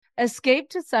Escape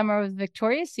to summer with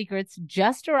Victoria's Secret's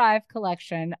just arrived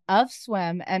collection of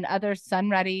swim and other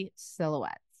sun-ready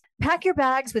silhouettes. Pack your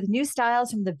bags with new styles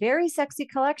from the Very Sexy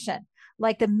collection,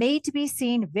 like the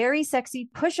made-to-be-seen Very Sexy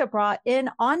push-up bra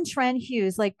in on-trend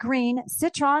hues like green,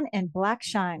 citron, and black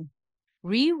shine.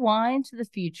 Rewind to the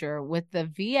future with the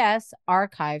VS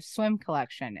Archive swim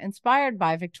collection, inspired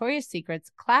by Victoria's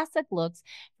Secret's classic looks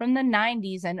from the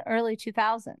 90s and early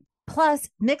 2000s. Plus,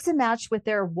 mix and match with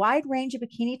their wide range of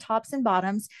bikini tops and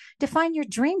bottoms to find your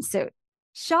dream suit.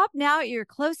 Shop now at your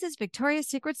closest Victoria's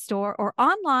Secret store or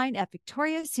online at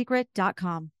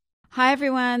victoriassecret.com. Hi,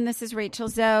 everyone. This is Rachel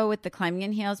Zoe with the Climbing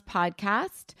in Heels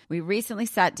podcast. We recently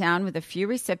sat down with a few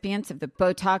recipients of the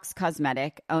Botox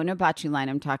Cosmetic,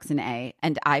 Onabotulinum Toxin A,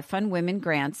 and iFund Women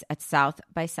grants at South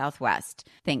by Southwest,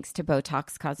 thanks to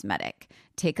Botox Cosmetic.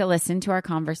 Take a listen to our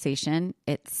conversation.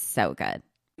 It's so good.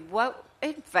 What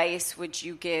advice would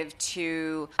you give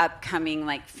to upcoming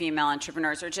female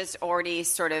entrepreneurs or just already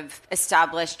sort of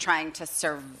established trying to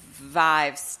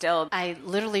survive still? I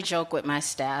literally joke with my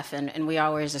staff and we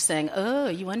always are saying, oh,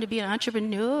 you want to be an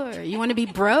entrepreneur? You want to be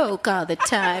broke all the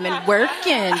time and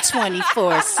working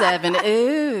 24/7.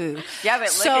 Ooh. Yeah,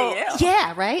 but look at you.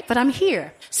 Yeah, right? But I'm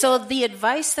here. So the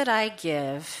advice that I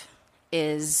give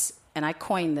is, and I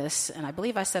coined this, and I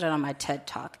believe I said it on my TED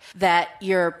Talk, that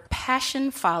your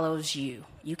passion follows you.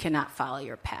 You cannot follow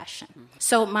your passion.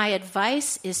 So my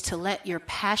advice is to let your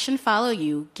passion follow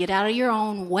you, get out of your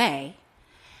own way,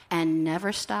 and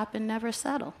never stop and never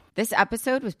settle. This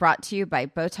episode was brought to you by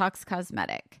Botox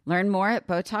Cosmetic. Learn more at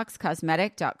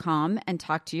BotoxCosmetic.com and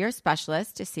talk to your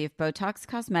specialist to see if Botox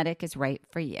Cosmetic is right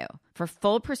for you. For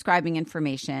full prescribing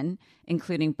information,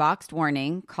 including boxed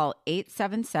warning, call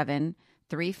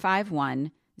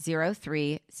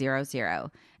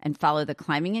 877-351-0300 and follow the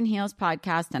Climbing in Heels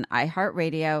podcast on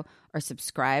iHeartRadio or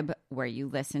subscribe where you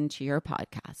listen to your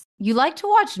podcast. You like to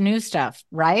watch new stuff,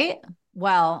 right?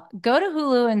 Well, go to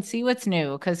Hulu and see what's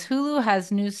new, because Hulu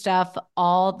has new stuff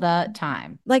all the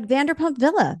time. Like Vanderpump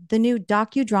Villa, the new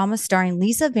docudrama starring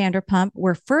Lisa Vanderpump,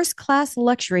 where first-class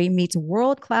luxury meets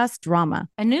world-class drama.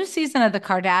 A new season of The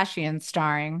Kardashians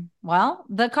starring, well,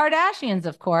 the Kardashians,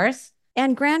 of course.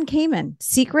 And Grand Cayman,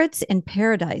 Secrets in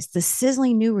Paradise, the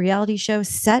sizzling new reality show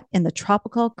set in the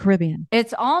tropical Caribbean.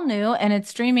 It's all new and it's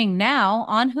streaming now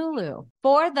on Hulu.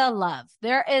 For the love,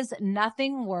 there is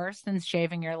nothing worse than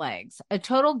shaving your legs. A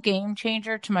total game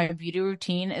changer to my beauty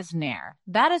routine is Nair.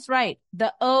 That is right,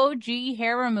 the OG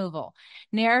hair removal.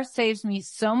 Nair saves me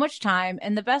so much time,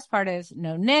 and the best part is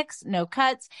no nicks, no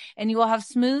cuts, and you will have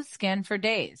smooth skin for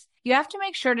days. You have to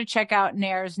make sure to check out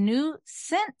Nair's new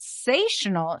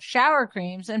sensational shower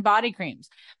creams and body creams.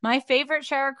 My favorite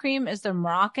shower cream is the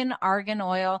Moroccan Argan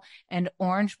Oil and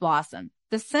Orange Blossom.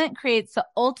 The scent creates the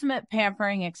ultimate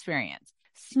pampering experience.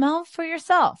 Smell for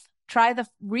yourself. Try the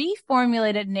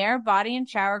reformulated Nair body and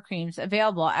shower creams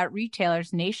available at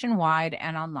retailers nationwide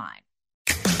and online.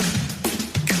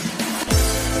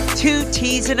 Two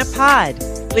Teas in a Pod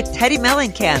with Teddy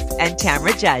Mellencamp and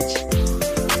Tamra Judge.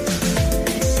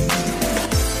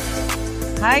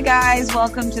 Hi, guys.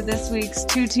 Welcome to this week's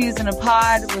Two Teas in a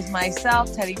Pod with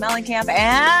myself, Teddy Mellencamp,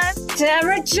 and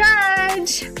Tamra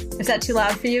Judge. Is that too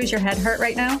loud for you? Is your head hurt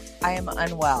right now? I am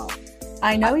unwell.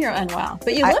 I know you're unwell,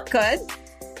 but you look good.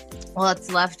 Well,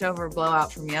 it's leftover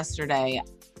blowout from yesterday.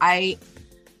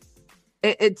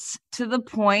 It's to the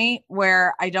point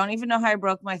where I don't even know how I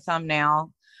broke my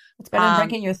thumbnail. It's better than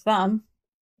breaking your thumb.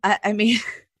 I mean,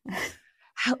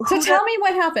 so tell me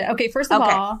what happened. Okay, first of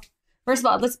all,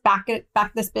 let's back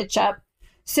this bitch up.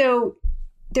 So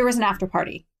there was an after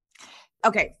party.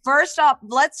 Okay, first off,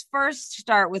 let's first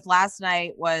start with last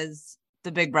night was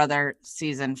the Big Brother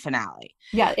season finale.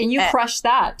 Yeah, and you crushed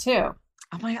that too.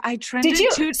 Oh my! I trended. Did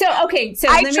you?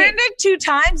 I trended 2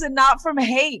 times and not from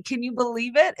hate. Can you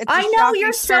believe it? I know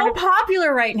you're so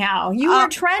popular right now. You are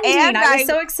trending. I was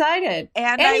so excited.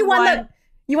 And you won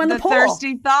the poll.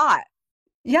 Thirsty Thought.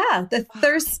 Yeah, the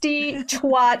Thirsty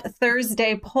Twat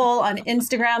Thursday poll on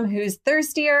Instagram. Who's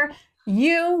thirstier?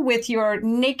 You with your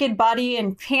naked body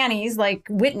and panties like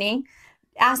Whitney,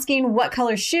 asking what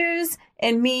color shoes,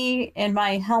 and me in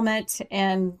my helmet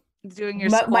and doing your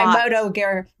my moto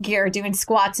gear, doing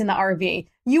squats in the RV.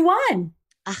 You won.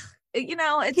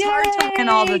 It's hard to win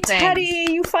all the things. Teddy,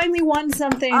 you finally won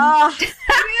something. I'm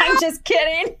just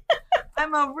kidding.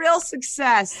 I'm a real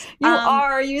success. You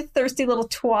are, you thirsty little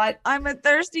twat. I'm a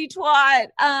thirsty twat.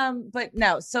 But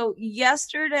no. So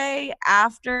yesterday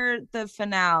after the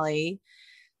finale,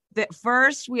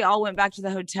 first we all went back to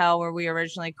the hotel where we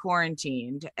originally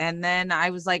quarantined. And then I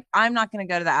was like, I'm not going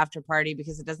to go to the after party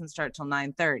because it doesn't start till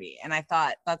 9:30. And I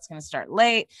thought that's going to start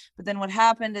late. But then what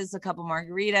happened is a couple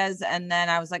margaritas. And then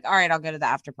I was like, all right, I'll go to the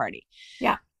after party.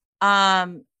 Yeah.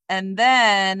 And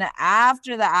then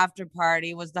after the after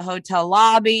party was the hotel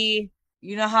lobby.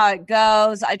 You know how it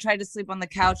goes. I tried to sleep on the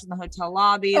couch in the hotel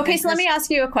lobby. Okay, so let me ask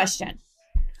you a question.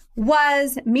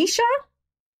 Was Misha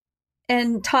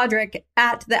and Todrick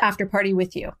at the after party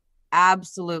with you?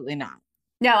 Absolutely not.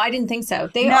 No, I didn't think so.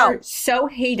 They are so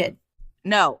hated.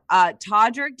 No,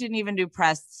 Todrick didn't even do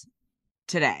press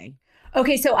today.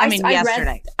 Okay, so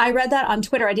yesterday. I read that on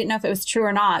Twitter. I didn't know if it was true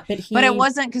or not, but it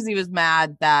wasn't because he was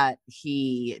mad that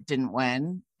he didn't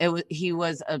win. He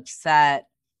was upset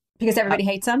because everybody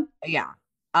hates him. Yeah.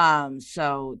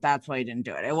 So that's why he didn't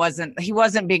do it. He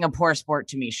wasn't being a poor sport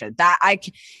to Misha.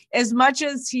 As much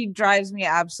as he drives me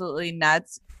absolutely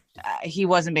nuts, he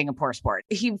wasn't being a poor sport.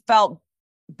 He felt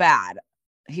bad.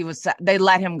 They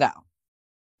let him go.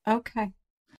 Okay.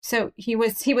 So he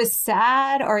was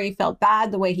sad, or he felt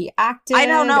bad the way he acted. I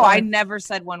don't know. I never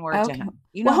said one word to him.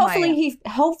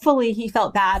 Hopefully he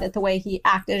felt bad at the way he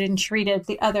acted and treated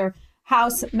the other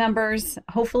house members.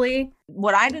 Hopefully.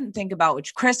 What I didn't think about,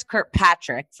 which Chris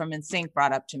Kirkpatrick from NSYNC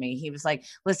brought up to me, he was like,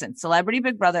 listen, Celebrity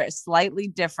Big Brother is slightly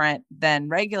different than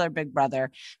regular Big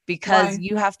Brother because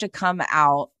you have to come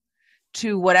out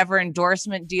to whatever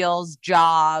endorsement deals,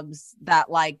 jobs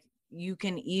that like you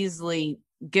can easily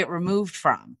get removed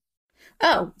from.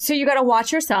 Oh, so you got to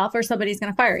watch yourself or somebody's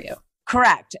going to fire you.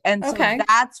 Correct. And so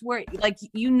that's where, like,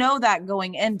 that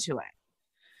going into it.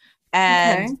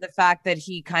 And the fact that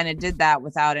he kind of did that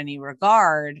without any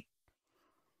regard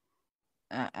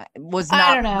was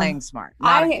not playing smart.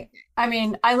 I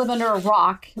mean, I live under a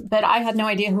rock, but I had no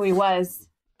idea who he was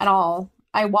at all.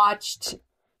 I watched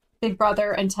Big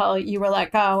Brother until you were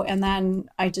let go, and then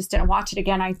I just didn't watch it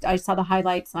again. I saw the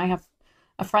highlights, and I have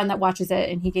a friend that watches it,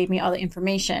 and he gave me all the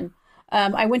information.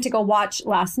 I went to go watch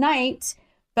last night,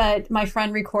 but my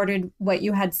friend recorded what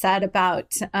you had said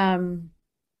about,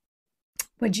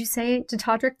 what'd you say to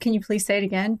Todrick? Can you please say it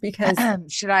again? Because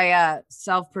should I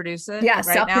self-produce it? Yeah,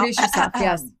 self-produce yourself.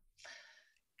 Yes.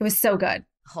 It was so good.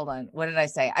 Hold on. What did I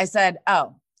say? I said,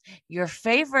 your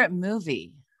favorite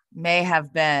movie may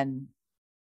have been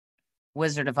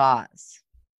Wizard of Oz,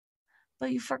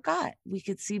 but you forgot we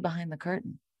could see behind the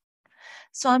curtain.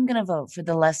 So I'm going to vote for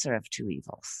the lesser of two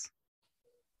evils.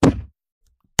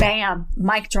 Bam.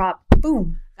 Mic drop.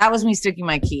 Boom. That was me sticking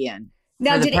my key in.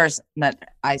 Now, for the person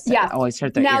that I said always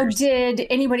hurt their ears. Now, did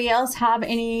anybody else have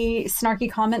any snarky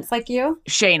comments like you?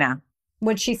 Shayna.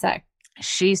 What'd she say?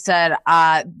 She said,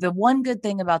 the one good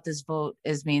thing about this vote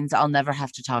means I'll never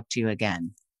have to talk to you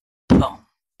again. Boom.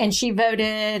 And she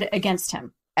voted against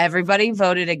him. Everybody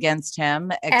voted against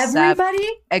him.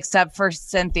 Except for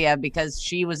Cynthia, because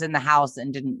she was in the house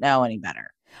and didn't know any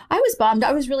better. I was bummed.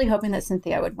 I was really hoping that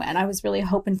Cynthia would win. I was really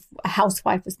hoping a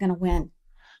housewife was going to win.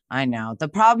 I know. The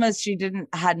problem is she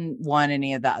hadn't won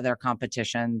any of the other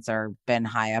competitions or been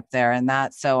high up there in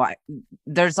that. So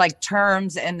there's like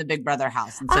terms in the Big Brother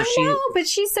house. And so I know, but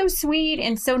she's so sweet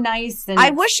and so nice. And I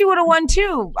wish she would have won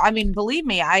too. I mean, believe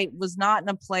me, I was not in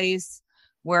a place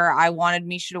where I wanted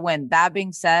Misha to win. That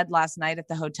being said, last night at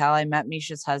the hotel, I met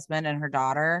Misha's husband and her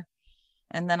daughter.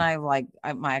 And then I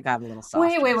got a little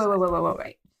soft.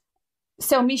 Wait.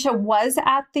 So Misha was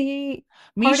at the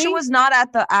Misha party? was not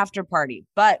at the after party,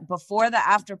 but before the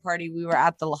after party, we were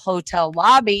at the hotel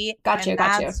lobby. Got you.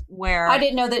 Where I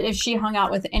didn't know that if she hung out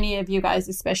with any of you guys,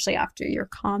 especially after your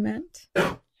comment,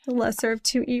 the lesser of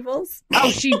two evils.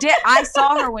 Oh, she did. I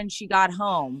saw her when she got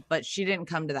home, but she didn't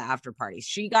come to the after party.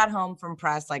 She got home from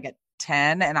press like at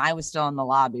 10, and I was still in the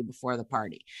lobby before the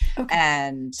party. Okay.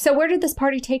 And so where did this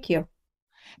party take you?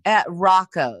 At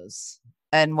Rocco's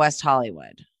in West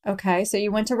Hollywood. Okay, so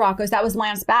you went to Rocco's. That was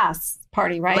Lance Bass'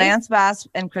 party, right? Lance Bass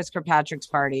and Chris Kirkpatrick's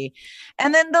party.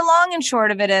 And then the long and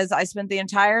short of it is I spent the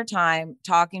entire time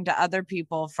talking to other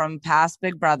people from past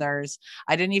Big Brothers.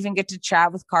 I didn't even get to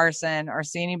chat with Carson or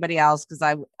see anybody else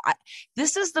because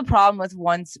this is the problem with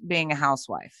once being a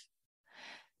housewife,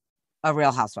 a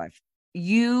real housewife.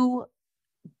 You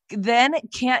then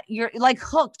you're like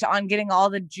hooked on getting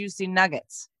all the juicy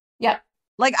nuggets. Yeah.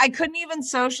 Like I couldn't even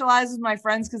socialize with my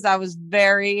friends because I was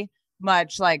very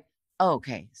much like, oh,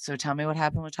 okay, so tell me what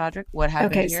happened with Todrick. What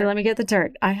happened here? So let me get the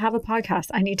dirt. I have a podcast.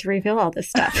 I need to reveal all this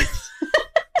stuff.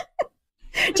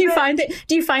 Do you find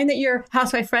that your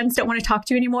housewife friends don't want to talk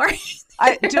to you anymore?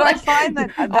 I find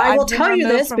that I will tell you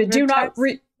this, but do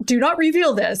not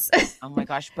reveal this. Oh my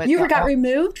gosh! But you got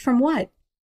removed from what?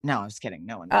 No, I was kidding.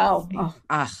 No one. Oh.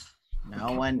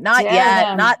 No one, not Dare yet.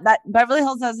 them. Not that Beverly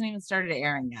Hills hasn't even started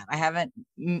airing yet. I haven't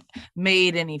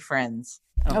made any friends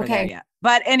over there yet.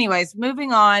 But anyways,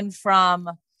 moving on from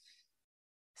But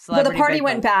the Celebrity party Big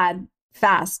went Brother. bad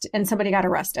fast and somebody got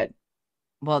arrested.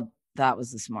 Well, that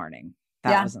was this morning.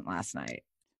 That wasn't last night.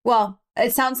 Well,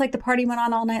 it sounds like the party went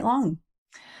on all night long.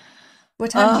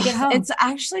 What time did you get home? It's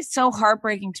actually so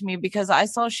heartbreaking to me because I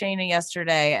saw Shayna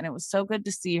yesterday and it was so good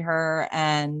to see her.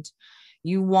 And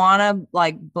you want to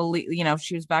like believe,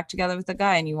 she was back together with the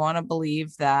guy, and you want to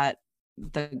believe that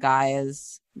the guy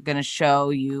is going to show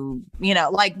you,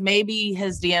 like maybe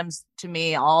his DMs to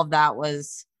me, all of that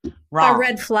was wrong. A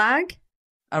red flag?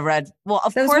 Well,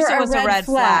 of Those course were it a was a red red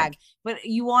flag. flag, but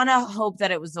you want to hope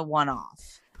that it was a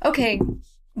one-off. Okay.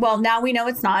 Well, now we know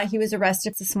it's not. He was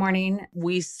arrested this morning.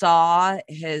 We saw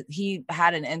he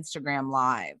had an Instagram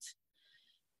live,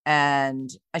 and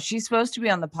she's supposed to be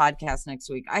on the podcast next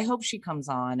week. I hope she comes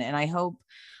on, and I hope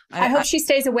she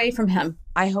stays away from him.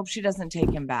 I hope she doesn't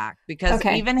take him back, because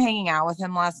even hanging out with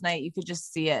him last night, you could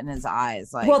just see it in his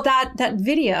eyes. Like, well, that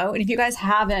video, and if you guys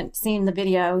haven't seen the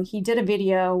video, he did a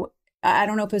video. I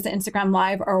don't know if it was an Instagram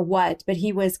live or what, but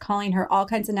he was calling her all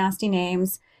kinds of nasty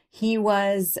names. He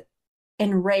was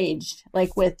enraged,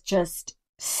 like with just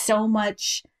so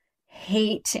much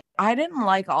hate. I didn't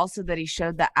like also that he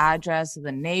showed the address of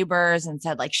the neighbors and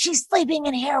said like, she's sleeping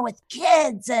in here with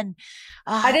kids. And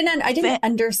I didn't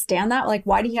understand that. Like,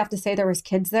 why do you have to say there was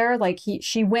kids there? Like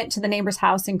she went to the neighbor's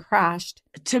house and crashed.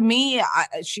 To me,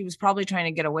 she was probably trying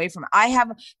to get away from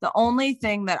it. The only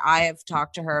thing that I have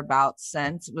talked to her about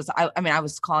since was, I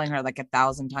was calling her like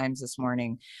 1,000 times this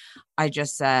morning. I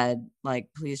just said like,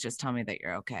 please just tell me that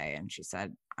you're okay. And she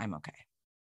said, I'm okay.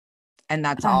 And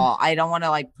that's all. I don't want to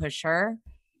like push her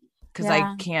because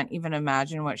I can't even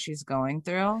imagine what she's going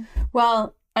through.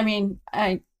 Well, we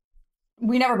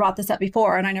never brought this up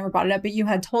before, and I never brought it up, but you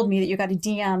had told me that you got a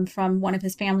DM from one of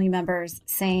his family members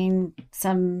saying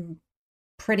some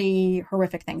pretty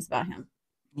horrific things about him.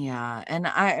 Yeah. And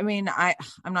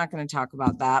I'm not going to talk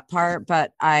about that part,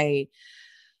 but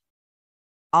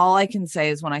all I can say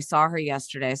is when I saw her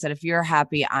yesterday, I said, if you're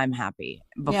happy, I'm happy,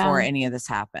 before any of this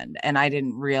happened. And I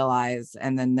didn't realize.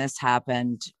 And then this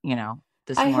happened,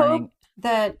 this morning. I hope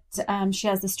that she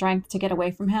has the strength to get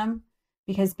away from him,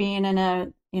 because being in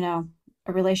a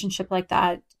relationship like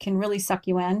that can really suck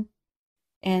you in.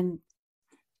 And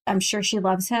I'm sure she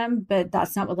loves him, but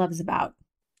that's not what love is about.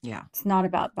 Yeah. It's not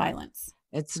about violence.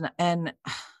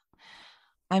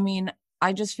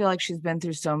 I just feel like she's been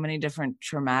through so many different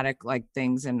traumatic like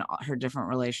things in her different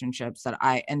relationships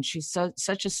and she's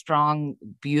such a strong,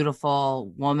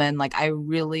 beautiful woman. Like, I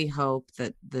really hope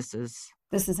that this is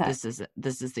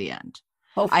the end.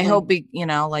 Hopefully. I hope,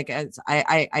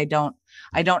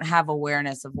 I don't have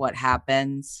awareness of what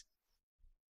happens,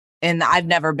 and I've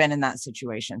never been in that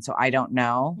situation, so I don't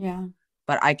know. Yeah.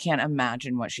 But I can't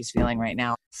imagine what she's feeling right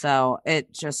now. So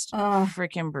it just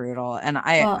freaking brutal. And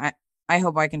I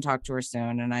hope I can talk to her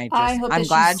soon. And I'm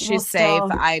glad she's safe.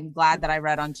 I'm glad that I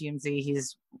read on TMZ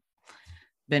he's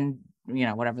been,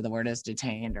 whatever the word is,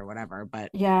 detained or whatever.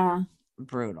 But yeah,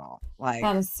 brutal. Like,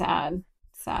 that is sad.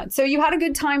 Sad. So you had a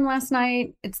good time last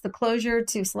night. It's the closure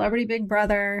to Celebrity Big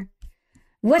Brother.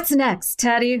 What's next,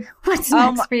 Teddy? What's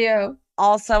next for you?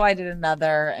 Also, I did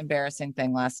another embarrassing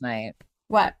thing last night.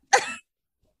 What?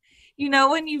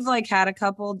 When you've like had a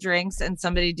couple drinks and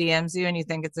somebody DMs you and you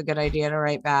think it's a good idea to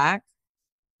write back.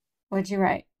 What'd you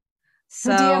write?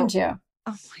 So, who DM'd you?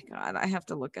 Oh my God, I have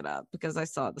to look it up because I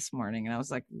saw it this morning and I was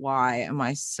like, why am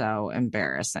I so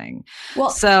embarrassing?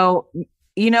 Well, so,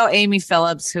 Amy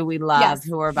Phillips, who we love,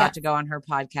 who we're about to go on her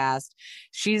podcast.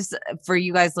 She's, for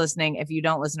you guys listening, if you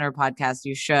don't listen to her podcast,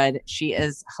 you should. She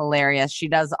is hilarious. She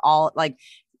does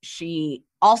she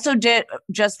also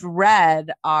just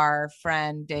read our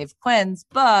friend Dave Quinn's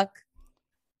book.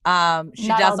 She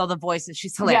does all the voices.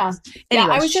 She's hilarious. Yeah.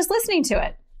 Anyway, I was just listening to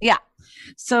it. Yeah.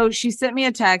 So she sent me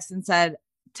a text and said,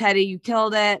 Teddy, you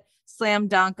killed it. Slam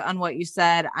dunk on what you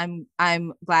said.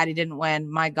 I'm glad he didn't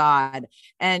win. My God.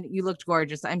 And you looked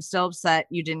gorgeous. I'm still upset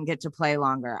you didn't get to play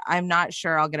longer. I'm not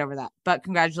sure I'll get over that, but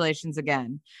congratulations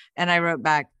again. And I wrote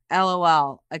back,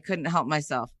 LOL, I couldn't help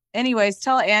myself. Anyways,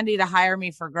 tell Andy to hire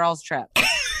me for girls trip.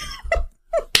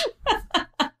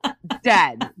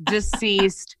 Dead,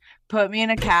 deceased, put me in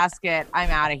a casket. I'm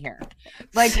out of here.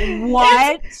 Like,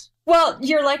 what? Well,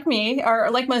 you're like me, or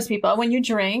like most people. When you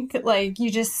drink, like, you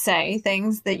just say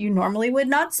things that you normally would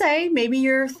not say. Maybe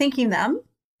you're thinking them,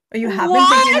 or you have been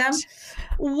thinking them.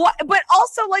 What? But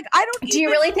also, like, I don't. Do you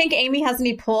really think Amy has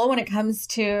any pull when it comes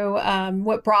to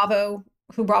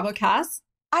who Bravo casts?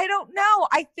 I don't know.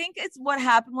 I think it's what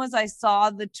happened was I saw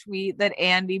the tweet that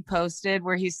Andy posted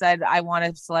where he said, I want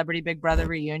a Celebrity Big Brother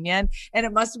reunion. And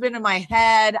it must have been in my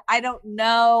head. I don't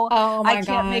know. Oh my I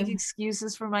can't make God.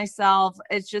 excuses for myself.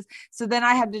 It's just, so then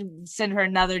I had to send her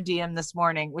another DM this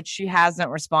morning, which she hasn't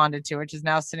responded to, which is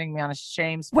now sending me on a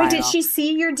shame spiral. Wait, did she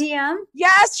see your DM?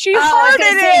 Yes, she I was hearted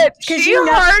gonna say, it. 'cause She you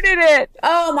know- hearted it.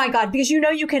 Oh my God, because you know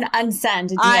you can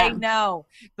unsend a DM. I know.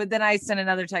 But then I sent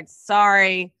another text.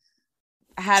 Sorry.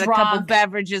 I had a couple Drunk.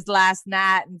 beverages last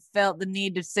night and felt the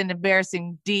need to send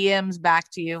embarrassing DMs back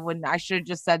to you when I should have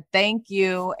just said, thank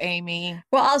you, Amy.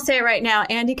 Well, I'll say it right now.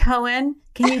 Andy Cohen,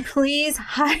 can you please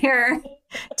hire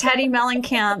Teddi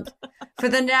Mellencamp for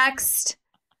the next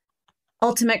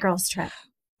Ultimate Girls Trip?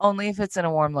 Only if it's in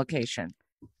a warm location.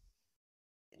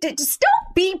 Just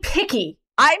don't be picky.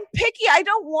 I'm picky. I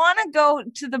don't want to go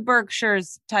to the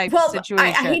Berkshires type Well, situation.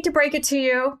 I hate to break it to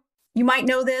you. You might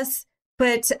know this,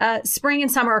 but spring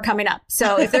and summer are coming up.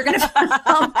 So if they're going to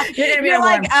film, you're going to be You're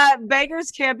warm. like,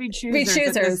 beggars can't be choosers,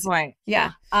 at this point.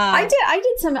 Yeah. I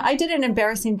I did an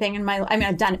embarrassing thing in my, I mean,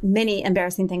 I've done many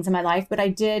embarrassing things in my life, but I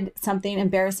did something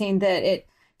embarrassing that it,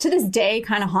 to this day,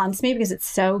 kind of haunts me because it's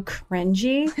so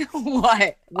cringy.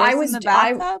 What? I Worse was- in the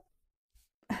bathtub?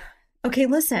 Okay,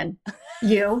 listen,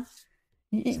 you.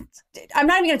 I'm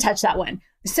not even going to touch that one.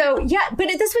 So, yeah, but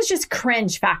this was just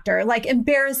cringe factor, like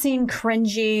embarrassing,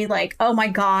 cringy, like, oh my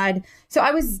God. So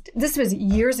this was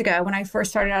years ago when I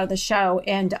first started out of the show,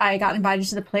 and I got invited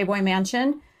to the Playboy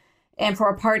Mansion and for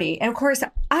a party. And of course,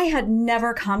 I had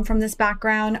never come from this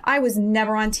background. I was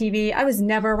never on TV. I was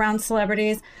never around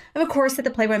celebrities. And of course, at the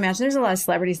Playboy Mansion, there's a lot of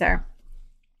celebrities there.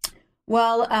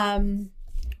 Well,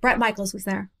 Bret Michaels was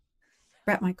there.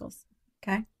 Bret Michaels.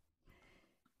 Okay.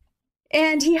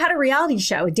 And he had a reality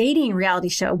show, a dating reality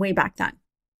show way back then.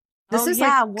 This is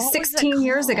yeah. like What was it 16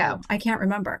 years ago. called? I can't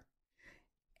remember.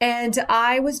 And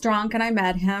I was drunk and I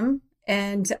met him,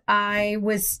 and I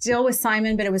was still with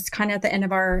Simon, but it was kind of at the end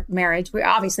of our marriage. We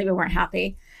weren't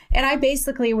happy. And I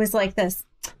basically was like this,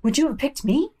 would you have picked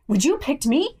me? Would you have picked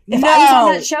me if I was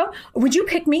on that show? Would you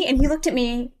pick me? And he looked at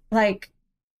me like,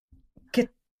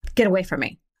 get away from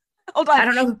me. Hold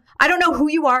on. I don't know who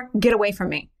you are. Get away from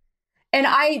me.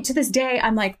 And to this day,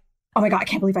 I'm like, oh my God, I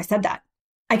can't believe I said that.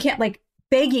 I can't, like,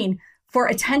 begging for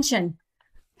attention.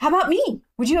 How about me?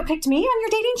 Would you have picked me on your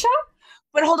dating show?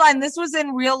 But hold on. This was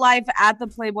in real life at the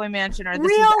Playboy Mansion, or this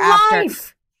Real was after?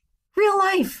 life. Real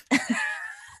life.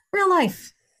 Real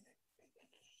life.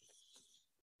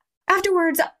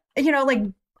 Afterwards,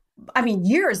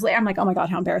 years later, I'm like, oh my God,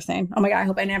 how embarrassing. Oh my God, I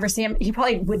hope I never see him. He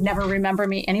probably would never remember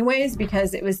me anyways,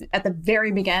 because it was at the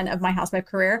very beginning of my housewife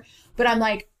career. But I'm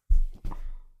like,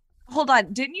 Hold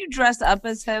on. Didn't you dress up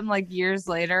as him like years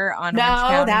later on no, Orange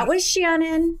County? that was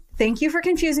Shannon. Thank you for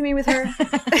confusing me with her.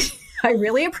 I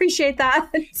really appreciate that.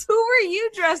 Who were you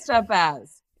dressed up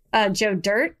as? Joe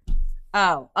Dirt.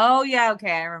 Oh yeah.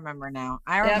 Okay, I remember now.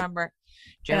 I Yep. remember.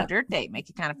 Joe Yep. Dirt date make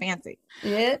you kind of fancy.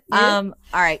 Yeah. All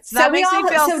right. So So that we makes me all-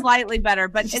 feel so- slightly better,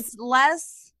 but it's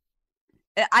less.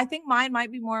 I think mine might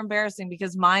be more embarrassing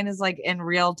because mine is like in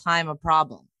real time a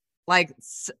problem. Like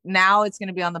now it's going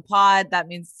to be on the pod. That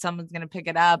means someone's going to pick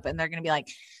it up and they're going to be like,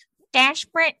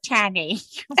 desperate Teddy.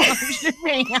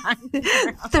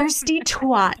 Thirsty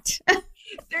twat.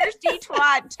 Thirsty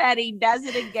twat Teddy does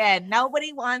it again.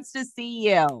 Nobody wants to see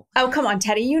you. Oh, come on,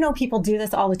 Teddy. You know people do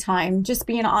this all the time. Just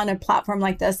being on a platform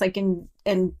like this, like and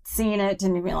seeing it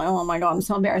and being like, oh my God, I'm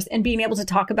so embarrassed. And being able to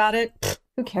talk about it,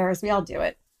 who cares? We all do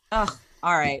it. Ugh.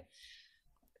 All right.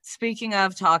 Speaking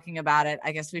of talking about it,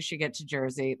 I guess we should get to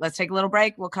Jersey. Let's take a little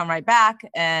break. We'll come right back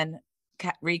and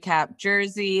recap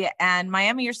Jersey and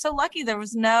Miami. You're so lucky there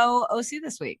was no OC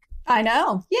this week. I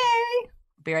know. Yay.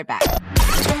 Be right back.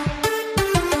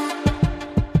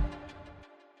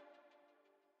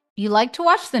 You like to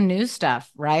watch the new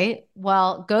stuff, right?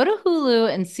 Well, go to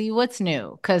Hulu and see what's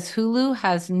new, because Hulu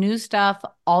has new stuff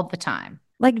all the time.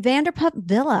 Like Vanderpump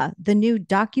Villa, the new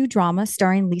docudrama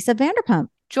starring Lisa Vanderpump.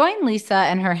 Join Lisa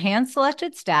and her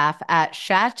hand-selected staff at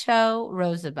Chateau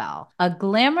Rosabelle, a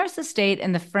glamorous estate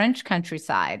in the French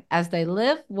countryside, as they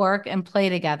live, work, and play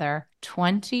together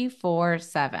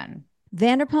 24/7.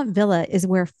 Vanderpump Villa is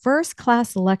where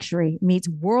first-class luxury meets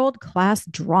world-class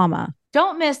drama.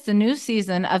 Don't miss the new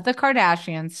season of The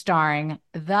Kardashians, starring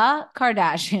The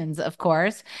Kardashians, of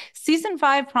course. Season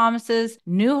 5 promises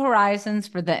new horizons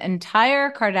for the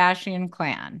entire Kardashian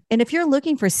clan. And if you're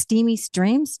looking for steamy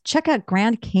streams, check out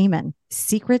Grand Cayman,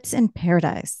 Secrets in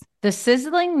Paradise. The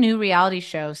sizzling new reality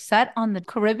show set on the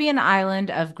Caribbean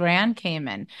island of Grand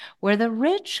Cayman, where the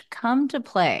rich come to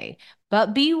play.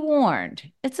 But be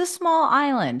warned, it's a small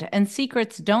island and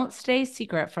secrets don't stay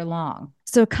secret for long.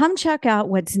 So come check out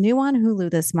what's new on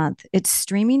Hulu this month. It's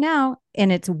streaming now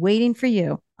and it's waiting for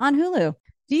you on Hulu.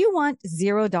 Do you want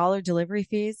 $0 delivery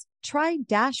fees? Try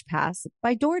Dash Pass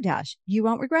by DoorDash. You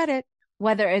won't regret it.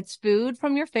 Whether it's food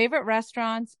from your favorite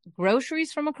restaurants,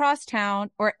 groceries from across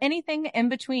town, or anything in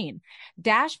between,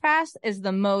 DashPass is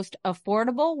the most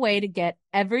affordable way to get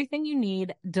everything you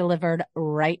need delivered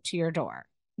right to your door.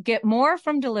 Get more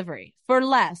from delivery for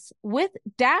less with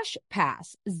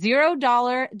DashPass.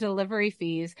 $0 delivery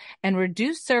fees and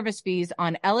reduced service fees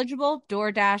on eligible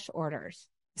DoorDash orders.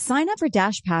 Sign up for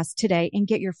Dash Pass today and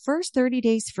get your first 30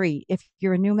 days free if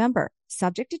you're a new member.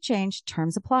 Subject to change,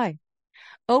 terms apply.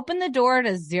 Open the door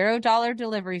to $0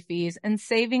 delivery fees and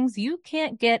savings you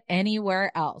can't get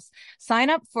anywhere else. Sign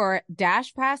up for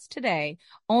Dash Pass today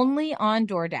only on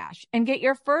DoorDash and get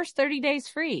your first 30 days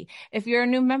free if you're a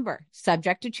new member.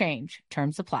 Subject to change.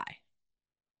 Terms apply.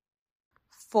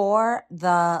 For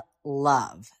the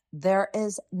love, there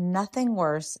is nothing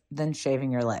worse than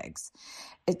shaving your legs.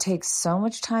 It takes so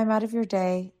much time out of your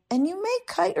day, and you may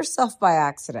cut yourself by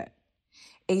accident.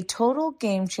 A total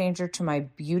game changer to my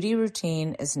beauty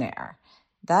routine is Nair.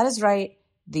 That is right,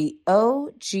 the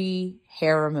OG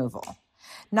hair removal.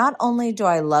 Not only do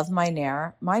I love my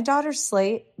Nair, my daughter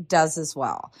Slate does as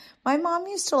well. My mom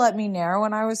used to let me Nair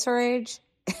when I was her age,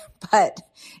 but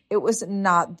it was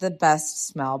not the best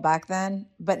smell back then.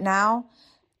 But now,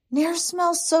 Nair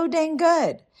smells so dang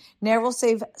good. Nair will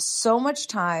save so much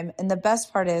time, and the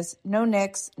best part is no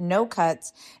nicks, no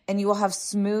cuts, and you will have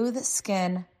smooth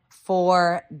skin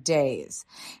for days.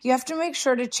 You have to make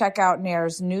sure to check out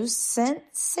Nair's new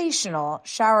sensational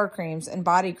shower creams and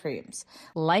body creams.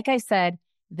 Like I said,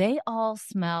 they all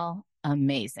smell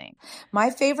amazing.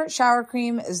 My favorite shower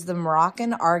cream is the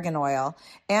Moroccan Argan Oil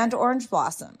and Orange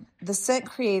Blossom. The scent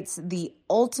creates the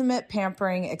ultimate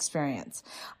pampering experience.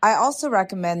 I also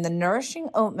recommend the Nourishing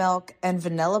Oat Milk and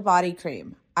Vanilla Body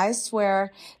Cream. I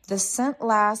swear, the scent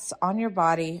lasts on your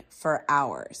body for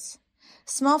hours.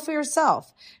 Smell for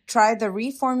yourself. Try the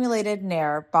reformulated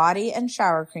Nair body and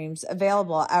shower creams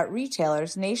available at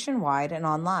retailers nationwide and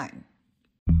online.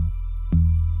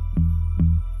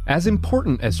 As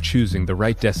important as choosing the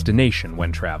right destination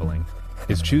when traveling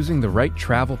is choosing the right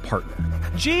travel partner.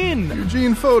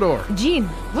 Eugene Fodor. Gene,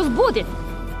 возбудит.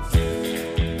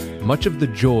 Much of the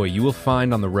joy you will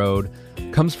find on the road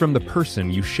comes from the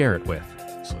person you share it with.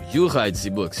 So you write the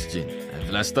books, Gene, and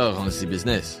Vlastar runs the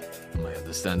business. I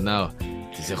understand now.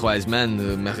 Tis a wise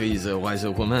man marries a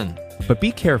wiser woman. But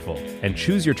be careful and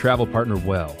choose your travel partner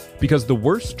well, because the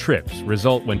worst trips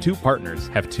result when two partners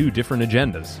have two different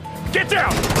agendas. Get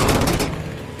down!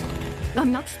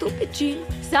 I'm not stupid, Gene.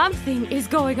 Something is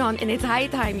going on, and it's high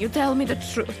time you tell me the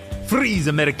truth. Freeze,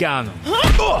 Americano!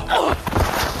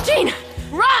 Gene,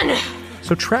 run!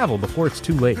 So travel before it's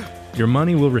too late. Your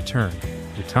money will return,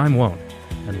 your time won't,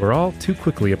 and we're all too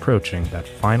quickly approaching that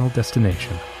final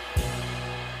destination.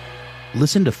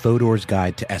 Listen to Fodor's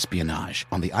Guide to Espionage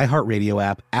on the iHeartRadio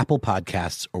app, Apple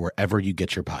Podcasts, or wherever you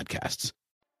get your podcasts.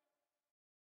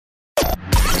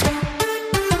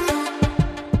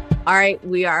 All right,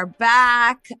 we are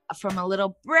back from a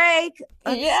little break.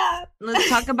 Let's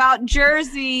talk about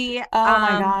Jersey. Oh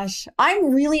my gosh.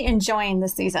 I'm really enjoying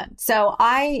this season. So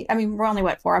I mean, we're only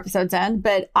 4 episodes in,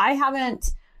 but I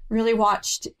haven't really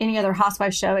watched any other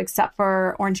Housewives show except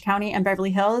for Orange County and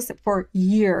Beverly Hills for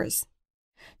years.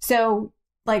 So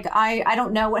I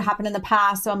don't know what happened in the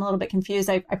past. So I'm a little bit confused.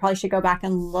 I probably should go back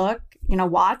and look,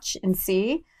 watch and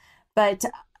see, but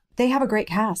they have a great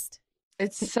cast.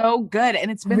 It's so good.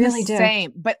 And it's been really the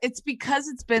same, but it's because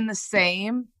it's been the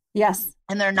same. Yes.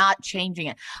 And they're not changing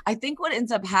it. I think what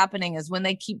ends up happening is when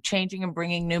they keep changing and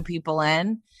bringing new people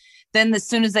in, then as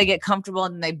soon as they get comfortable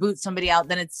and they boot somebody out,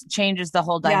 then it changes the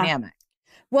whole dynamic.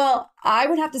 Yeah. Well, I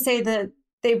would have to say that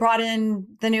they brought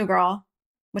in the new girl.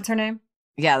 What's her name?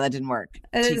 Yeah, that didn't work.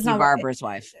 Tiki Barber's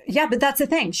wife. Yeah, but that's the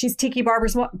thing. She's Tiki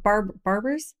Barber's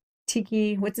Barber's?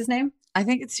 Tiki, what's his name? I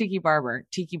think it's Tiki Barber.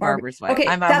 Tiki Barber's wife. Okay,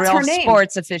 I'm a real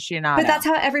sports aficionado. But that's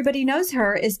how everybody knows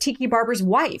her, is Tiki Barber's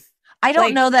wife. I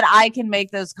don't know that I can make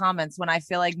those comments when I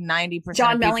feel like 90%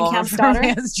 John of people Mellencamp's refer daughter. me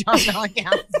as John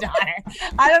Mellencamp's daughter.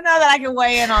 I don't know that I can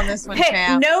weigh in on this one,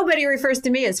 champ. Nobody refers to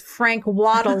me as Frank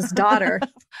Waddle's daughter.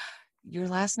 Your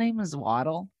last name is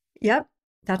Waddle? Yep.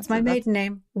 That's my maiden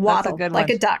name. Waddle. That's a good like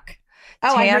one. A duck.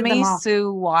 Oh, Tammy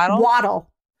Sue Waddle? Waddle.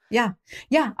 Yeah.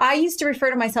 Yeah. I used to refer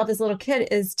to myself as a little kid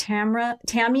as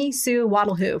Tammy Sue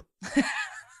Waddle Who.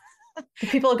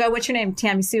 People will go, what's your name?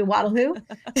 Tammy Sue Waddle Who?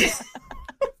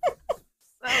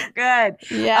 So good.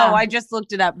 Yeah. Oh, I just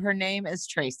looked it up. Her name is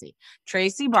Tracy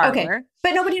Barber. Okay.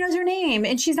 But nobody knows her name,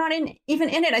 and she's not even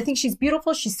in it. I think she's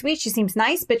beautiful. She's sweet. She seems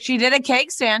nice, but she did a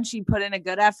cake stand. She put in a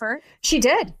good effort. She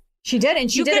did,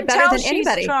 and she did it better than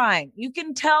anybody. Trying. You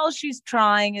can tell she's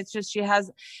trying. It's just she has.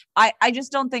 I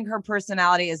just don't think her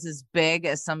personality is as big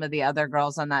as some of the other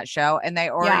girls on that show, and they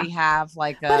already have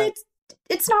like a. But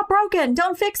it's not broken.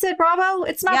 Don't fix it, Bravo.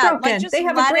 It's not broken. They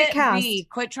have a great cast.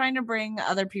 Quit trying to bring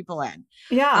other people in.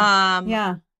 Yeah.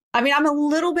 Yeah. I mean, I'm a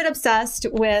little bit obsessed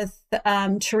with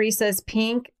Teresa's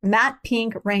matte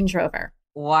pink Range Rover.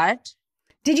 What?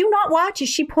 Did you not watch?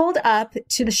 She pulled up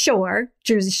to the shore,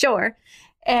 Jersey Shore,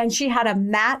 and she had a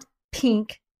matte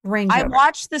pink Range Rover. I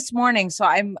watched this morning, so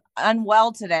I'm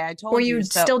unwell today. I told you. Were you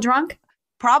still drunk?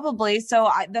 Probably. So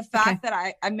the fact that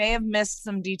I may have missed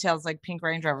some details like pink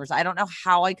Range Rovers. I don't know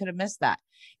how I could have missed that.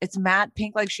 It's matte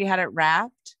pink, like she had it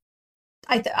wrapped.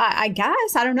 I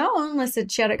guess. I don't know, unless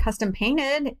she had it custom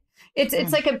painted.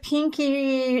 It's like a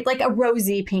pinky, like a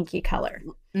rosy pinky color.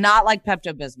 Not like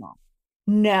Pepto-Bismol.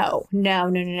 No.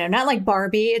 Not like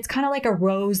Barbie. It's kind of like a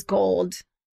rose gold,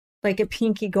 like a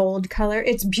pinky gold color.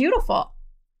 It's beautiful.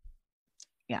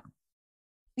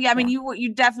 Yeah, I mean,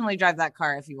 you definitely drive that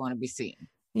car if you want to be seen.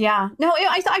 Yeah. No,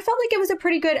 I felt like it was a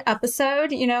pretty good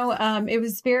episode. You know, it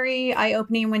was very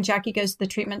eye-opening when Jackie goes to the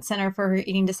treatment center for her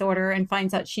eating disorder and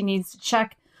finds out she needs to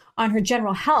check on her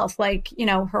general health, like, you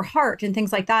know, her heart and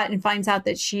things like that, and finds out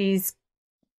that she's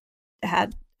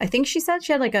had, I think she said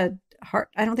she had like a heart,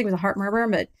 I don't think it was a heart murmur,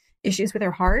 but issues with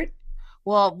her heart.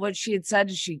 Well, what she had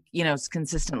said is she, you know, is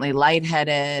consistently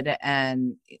lightheaded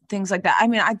and things like that. I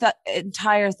mean, I thought the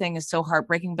entire thing is so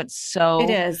heartbreaking, but so it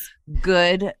is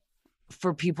good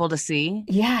for people to see.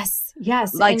 Yes.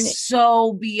 Like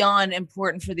so beyond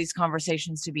important for these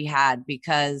conversations to be had,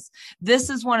 because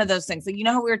this is one of those things that, you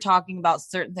know, how we were talking about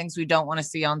certain things we don't want to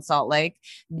see on Salt Lake.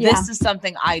 This is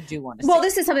something I do want to see. Well,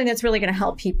 this is something that's really going to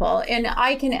help people. And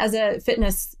I can, as a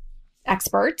fitness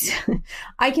expert,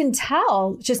 I can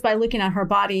tell just by looking at her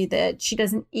body that she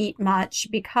doesn't eat much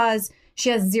because she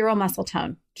has zero muscle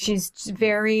tone. She's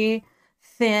very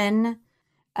thin.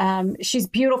 She's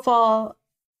beautiful.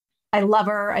 I love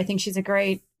her. I think she's a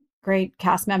great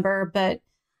cast member, but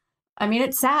I mean,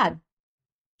 it's sad.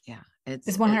 Yeah.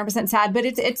 It's 100% sad, but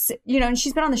it's, you know, and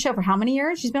she's been on the show for how many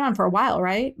years? She's been on for a while,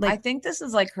 right? Like, I think this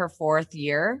is like her 4th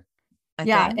year. I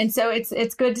think. And so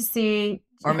it's good to see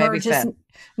or her maybe just 5th.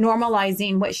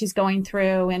 Normalizing what she's going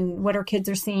through and what her kids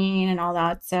are seeing and all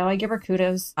that. So I give her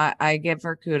kudos. I give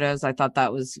her kudos. I thought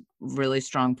that was really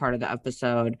strong part of the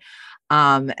episode.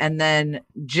 And then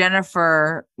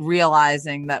Jennifer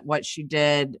realizing that what she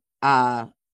did to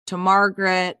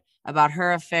Margaret about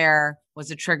her affair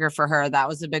was a trigger for her. That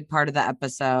was a big part of the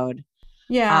episode.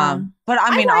 Yeah. But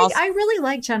I mean, I really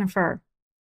like Jennifer.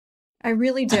 I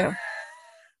really do.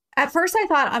 At first, I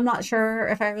thought, I'm not sure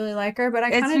if I really like her, but I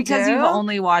kind of do. It's because you've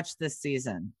only watched this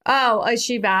season. Oh, is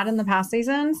she bad in the past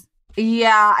seasons?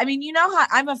 Yeah. I mean, you know how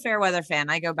I'm a Fairweather fan.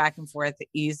 I go back and forth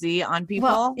easy on people.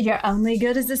 Well, you're only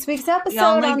good as this week's episode You're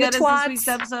only on good the as twats. this week's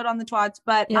episode on the twats.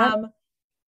 But Yep.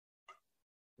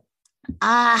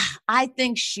 I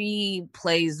think she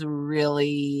plays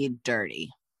really dirty.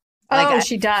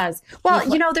 She does. Well,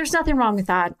 you know, there's nothing wrong with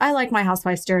that. I like my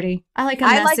housewives dirty. I like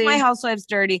I like my housewives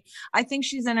dirty. I think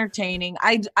she's entertaining.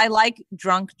 I like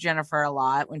drunk Jennifer a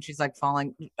lot when she's like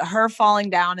falling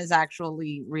down is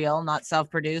actually real, not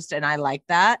self-produced. And I like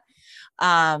that.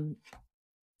 I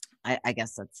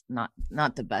guess that's not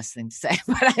the best thing to say,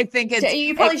 but I think it's,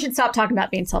 you probably should stop talking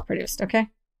about being self-produced. Okay.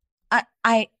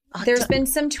 There's been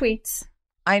some tweets.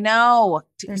 I know.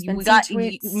 We got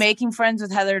making friends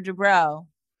with Heather Dubrow.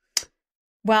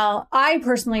 Well, I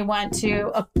personally want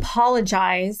to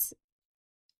apologize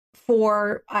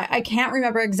for, I can't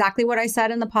remember exactly what I said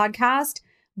in the podcast,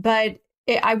 but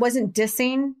I wasn't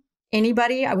dissing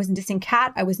anybody. I wasn't dissing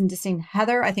Kat. I wasn't dissing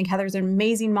Heather. I think Heather's an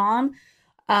amazing mom.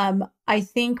 I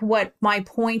think what my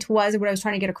point was, what I was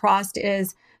trying to get across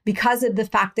is because of the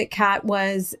fact that Kat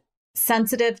was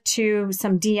sensitive to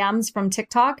some DMs from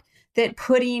TikTok, that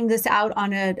putting this out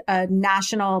on a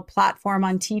national platform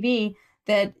on TV,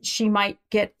 that she might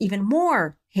get even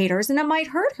more haters and it might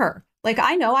hurt her. Like,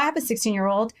 I know I have a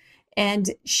 16-year-old and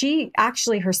she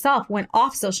actually herself went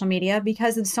off social media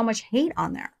because of so much hate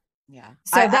on there. Yeah.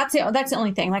 So that's the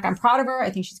only thing. Like, I'm proud of her.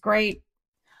 I think she's great.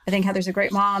 I think Heather's a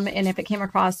great mom. And if it came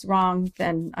across wrong,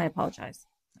 then I apologize.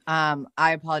 I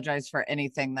apologize for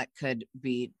anything that could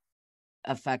be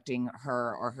affecting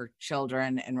her or her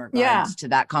children in regards to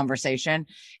that conversation.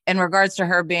 In regards to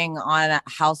her being on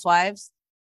Housewives,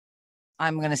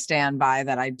 I'm going to stand by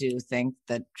that. I do think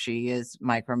that she is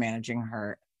micromanaging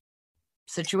her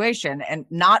situation, and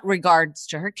not regards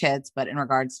to her kids, but in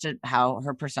regards to how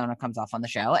her persona comes off on the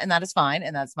show. And that is fine.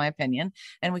 And that's my opinion.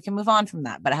 And we can move on from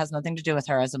that, but it has nothing to do with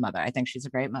her as a mother. I think she's a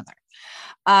great mother.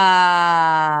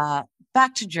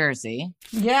 Back to Jersey.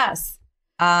 Yes.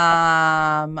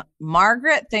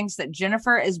 Margaret thinks that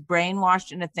Jennifer is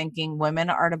brainwashed into thinking women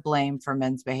are to blame for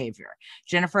men's behavior.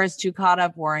 Jennifer is too caught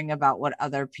up worrying about what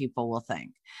other people will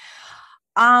think.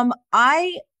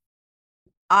 I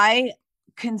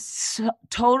can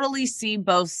totally see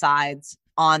both sides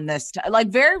on this. Like,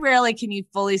 very rarely can you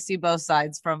fully see both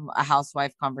sides from a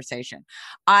housewife conversation.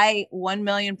 I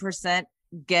 1,000,000%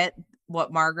 get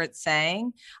what Margaret's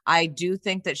saying. I do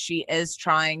think that she is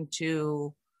trying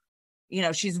to,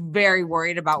 she's very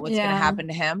worried about what's going to happen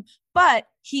to him, but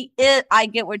I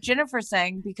get what Jennifer's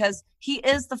saying, because he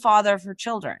is the father of her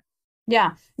children.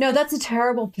 Yeah, no, that's a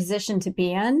terrible position to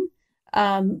be in.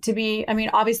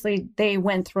 Obviously they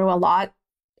went through a lot.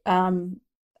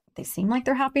 They seem like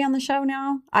they're happy on the show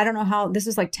now. I don't know how, this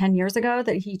was like 10 years ago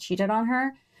that he cheated on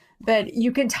her, but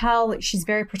you can tell she's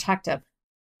very protective.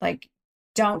 Like,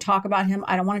 don't talk about him.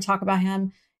 I don't want to talk about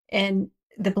him. And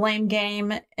the blame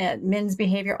game, men's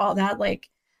behavior, all that, like,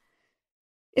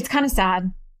 it's kind of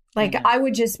sad. Like, I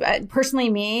would just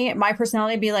personally, my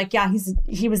personality would be like, yeah,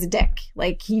 he was a dick.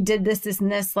 Like, he did this,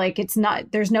 and this, like,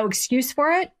 there's no excuse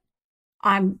for it.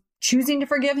 I'm choosing to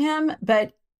forgive him,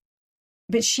 but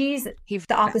he's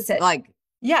the opposite. Like,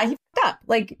 yeah, he fucked up.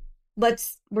 Like,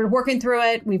 we're working through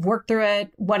it. We've worked through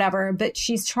it, whatever. But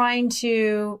she's trying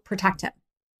to protect him.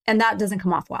 And that doesn't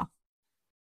come off well.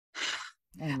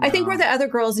 I think where the other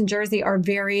girls in Jersey are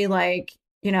very like,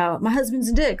 my husband's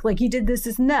a dick. Like, he did this,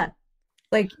 and that.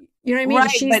 Like, you know what I mean? Right,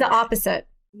 she's the opposite.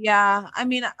 Yeah. I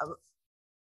mean,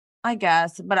 I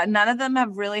guess, but none of them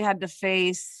have really had to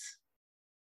face.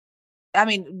 I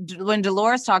mean, when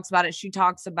Dolores talks about it, she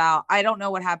talks about, I don't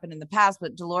know what happened in the past,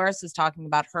 but Dolores is talking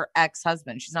about her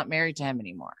ex-husband. She's not married to him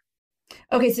anymore.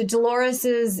 Okay. So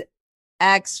Dolores's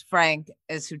ex, Frank,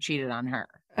 is who cheated on her.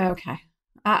 Okay.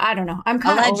 I don't know. I'm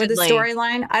kind of over the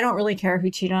storyline. I don't really care who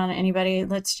cheated on anybody.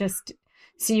 Let's just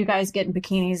see you guys get in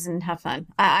bikinis and have fun.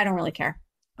 I don't really care.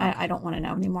 Okay. I don't want to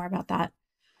know any more about that.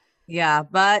 Yeah,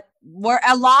 but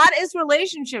a lot is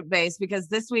relationship based, because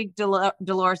this week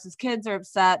Dolores's kids are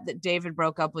upset that David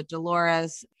broke up with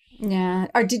Dolores. Yeah.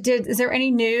 Is there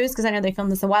any news? Because I know they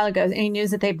filmed this a while ago. Any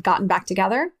news that they've gotten back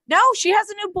together? No, she has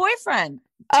a new boyfriend.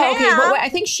 Oh, okay. But I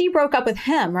think she broke up with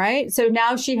him, right? So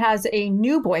now she has a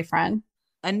new boyfriend.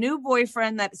 A new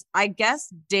boyfriend that's, I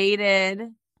guess, dated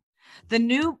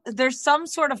there's some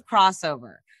sort of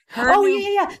crossover.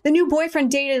 Yeah. The new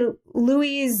boyfriend dated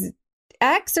Louis'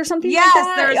 ex or something like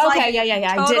that? There's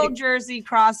total Jersey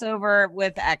crossover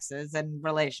with exes and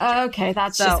relationships. Okay,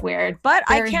 that's just weird. But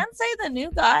I can say the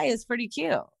new guy is pretty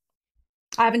cute.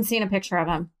 I haven't seen a picture of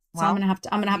him, so I'm gonna have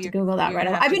to Google that right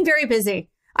away. I've been very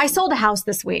busy. I sold a house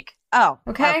this week. Oh,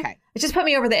 okay. It just put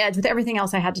me over the edge with everything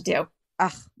else I had to do.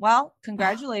 Well,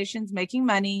 congratulations, making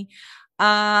money.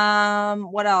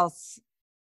 What else?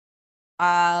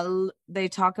 They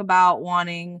talk about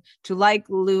wanting to like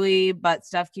Louis, but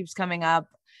stuff keeps coming up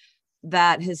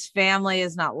that his family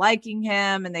is not liking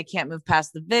him and they can't move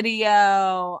past the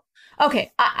video.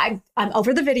 Okay. I'm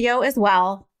over the video as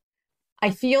well. I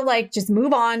feel like just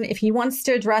move on. If he wants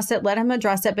to address it, let him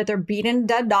address it, but they're beating a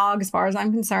dead dog as far as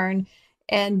I'm concerned.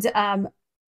 And,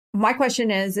 my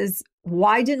question is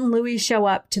why didn't Louis show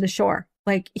up to the shore?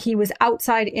 Like, he was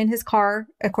outside in his car,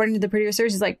 according to the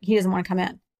producers. He's like, he doesn't want to come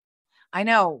in. I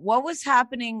know. What was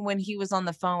happening when he was on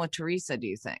the phone with Teresa, do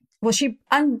you think? Well, she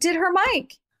undid her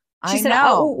mic. She said,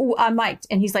 I'm mic'd.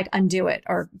 And he's like, undo it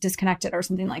or disconnect it or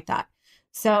something like that.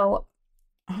 So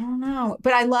I don't know.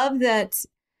 But I love that,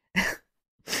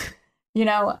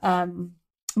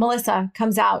 Melissa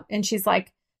comes out and she's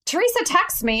like, Teresa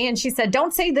texts me. And she said,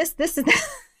 don't say this, and that.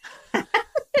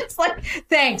 It's like,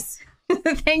 thanks.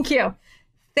 Thank you.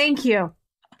 Thank you.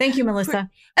 Thank you, Melissa.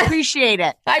 Appreciate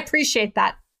it. I appreciate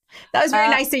that. That was very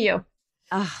nice of you.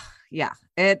 Yeah,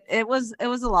 it was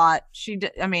a lot. She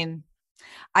did. I mean,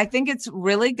 I think it's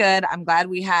really good. I'm glad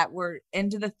we're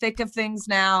into the thick of things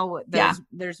now.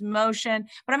 There's motion,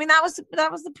 but I mean, that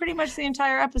was pretty much the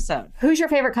entire episode. Who's your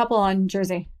favorite couple on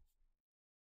Jersey?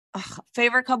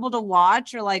 Favorite couple to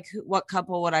watch, or like what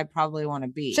couple would I probably want to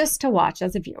be? Just to watch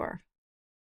as a viewer.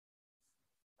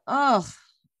 Oh,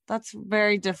 that's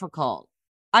very difficult.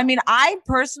 I mean, I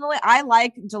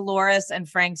like Dolores and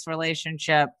Frank's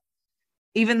relationship,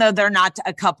 even though they're not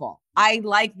a couple. I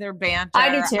like their banter. I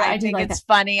do too. I do think like it's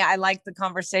funny. I like the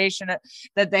conversation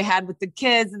that they had with the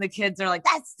kids, and the kids are like,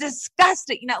 "That's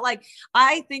disgusting." You know, like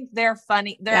I think they're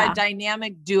funny. They're a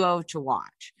dynamic duo to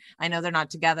watch. I know they're not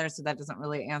together, so that doesn't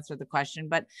really answer the question.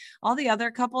 But all the other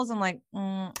couples, I'm like,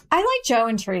 I like Joe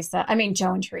and Teresa. I mean,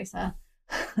 Joe and Teresa,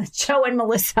 Joe and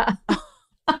Melissa.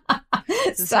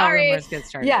 Sorry.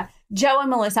 Yeah. Joe and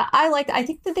Melissa. I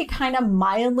think that they kind of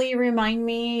mildly remind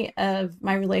me of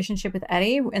my relationship with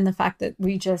Eddie, and the fact that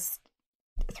we just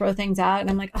throw things out and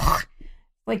I'm like, oh,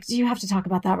 like, do you have to talk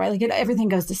about that? Right. Like everything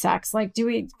goes to sex. Like,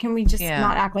 can we just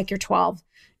not act like you're 12,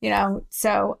 you know?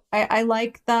 So I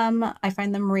like them. I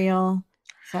find them real.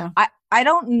 So I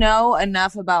don't know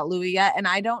enough about Louis yet. And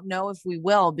I don't know if we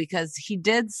will, because he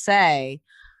did say,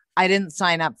 I didn't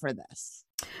sign up for this.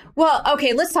 Well,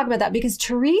 okay, let's talk about that, because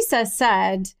Teresa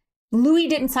said Louis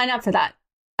didn't sign up for that.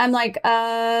 I'm like,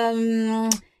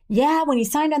 yeah, when he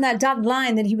signed on that dotted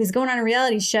line that he was going on a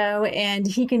reality show and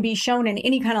he can be shown in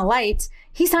any kind of light,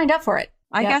 he signed up for it.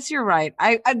 I guess you're right.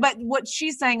 But what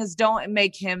she's saying is, don't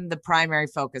make him the primary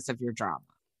focus of your drama.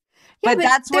 Yeah, but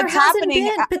that's what's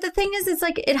happening. But the thing is, it's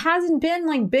like, it hasn't been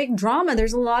like big drama.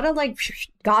 There's a lot of like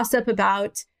gossip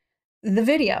about the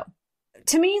video.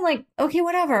 To me, like, okay,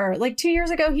 whatever. Like 2 years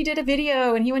ago, he did a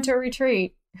video and he went to a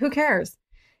retreat. Who cares?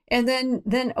 And then,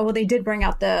 they did bring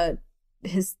out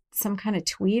some kind of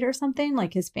tweet or something,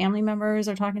 like his family members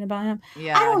are talking about him.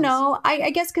 Yeah, I don't know.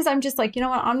 I guess because I'm just like, you know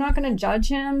what? I'm not going to judge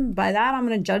him by that. I'm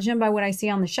going to judge him by what I see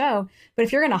on the show. But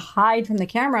if you're going to hide from the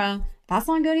camera, that's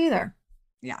not good either.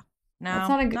 Yeah. No,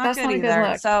 that's not good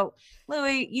either. So,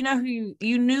 Louis, you know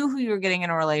you knew who you were getting in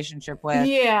a relationship with.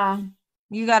 Yeah.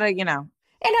 You got to, you know.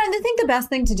 And I think the best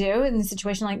thing to do in a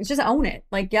situation like this, just own it.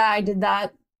 Like, yeah, I did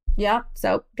that. Yeah.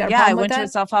 So I went to a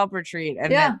self-help retreat,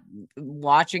 and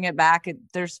watching it back,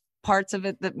 there's parts of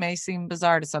it that may seem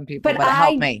bizarre to some people, but it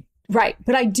helped me. Right.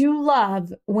 But I do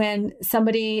love when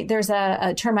there's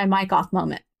a turn my mic off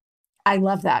moment. I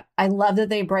love that. I love that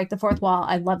they break the fourth wall.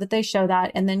 I love that they show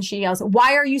that. And then she yells,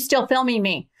 "Why are you still filming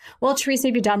me?" Well,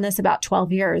 Teresa, you've done this about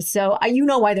 12 years. So you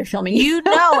know why they're filming you. You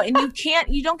know, and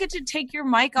you don't get to take your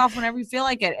mic off whenever you feel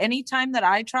like it. Anytime that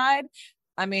I tried,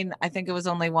 I mean, I think it was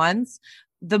only once,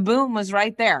 the boom was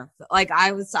right there. Like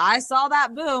I saw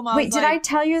that boom. Wait, did I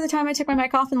tell you the time I took my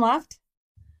mic off and left?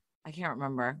 I can't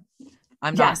remember.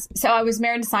 Yes. So I was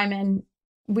married to Simon.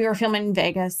 We were filming in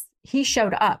Vegas. He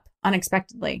showed up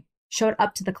unexpectedly. Showed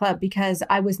up to the club because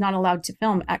I was not allowed to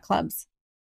film at clubs.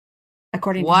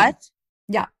 According to him.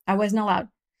 Yeah, I wasn't allowed.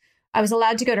 I was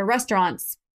allowed to go to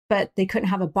restaurants, but they couldn't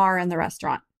have a bar in the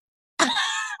restaurant.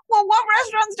 Well, what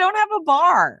restaurants don't have a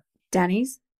bar?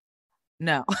 Denny's?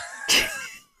 No.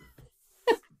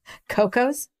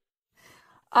 Coco's?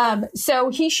 So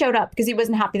he showed up because he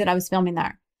wasn't happy that I was filming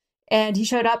there. And he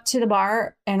showed up to the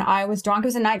bar and I was drunk. It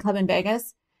was a nightclub in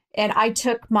Vegas. And I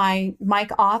took my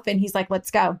mic off and he's like,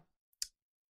 "Let's go."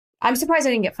 I'm surprised I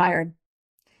didn't get fired.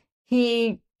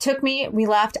 He took me, we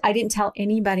left. I didn't tell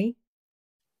anybody.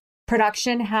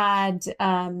 Production had...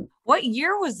 what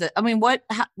year was it? I mean,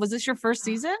 was this your first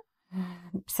season?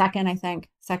 Second, I think.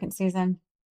 Second season.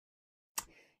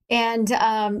 And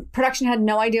production had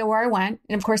no idea where I went.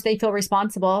 And of course, they feel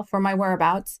responsible for my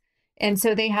whereabouts. And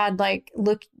so they had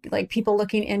people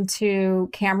looking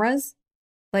into cameras,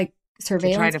 like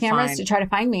surveillance cameras to try to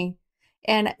find me.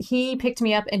 And he picked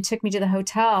me up and took me to the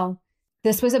hotel.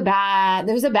 This was a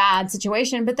bad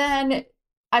situation. But then,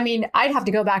 I mean, I'd have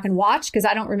to go back and watch because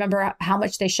I don't remember how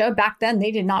much they showed. Back then, they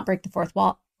did not break the fourth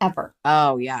wall ever.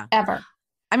 Oh, yeah. Ever.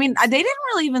 I mean, they didn't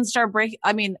really even start breaking.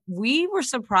 I mean, we were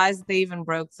surprised they even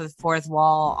broke the fourth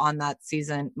wall on that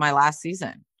season, my last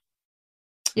season.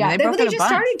 Yeah, I mean, they just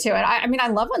started to it. I mean, I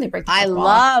love when they break the fourth wall.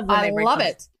 I love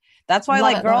it. That's why I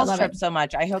like Girls Trip so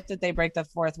much. I hope that they break the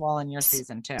fourth wall in your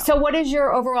season too. So what is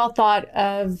your overall thought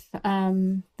of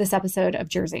this episode of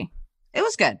Jersey? It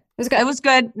was good. It was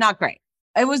good. Not great.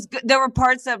 It was good. There were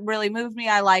parts that really moved me.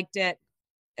 I liked it.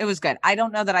 It was good. I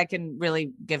don't know that I can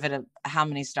really give it how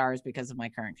many stars because of my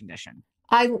current condition.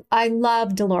 I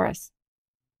love Dolores.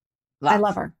 I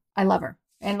love her.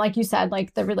 And like you said,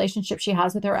 like the relationship she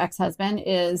has with her ex-husband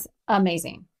is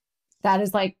amazing.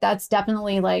 That's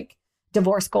definitely like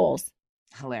divorce goals.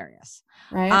 Hilarious.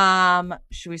 Right.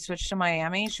 Should we switch to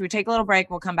Miami? Should we take a little break?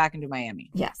 We'll come back and do Miami.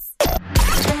 Yes.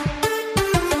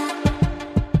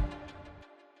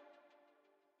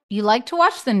 You like to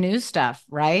watch the new stuff,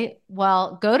 right?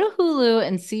 Well, go to Hulu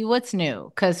and see what's new,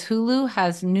 because Hulu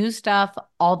has new stuff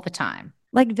all the time.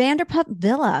 Like Vanderpump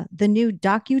Villa, the new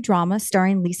docudrama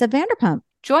starring Lisa Vanderpump.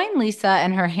 Join Lisa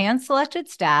and her hand-selected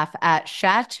staff at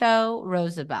Chateau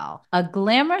Rosabelle, a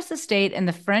glamorous estate in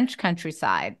the French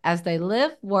countryside, as they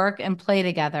live, work, and play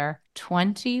together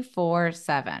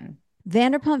 24/7.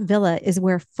 Vanderpump Villa is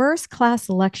where first-class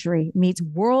luxury meets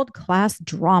world-class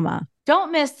drama.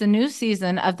 Don't miss the new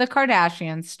season of The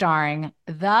Kardashians, starring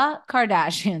The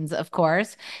Kardashians, of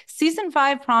course. Season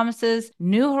 5 promises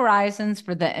new horizons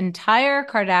for the entire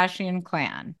Kardashian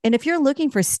clan. And if you're looking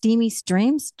for steamy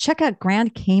streams, check out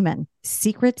Grand Cayman,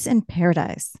 Secrets in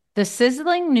Paradise. The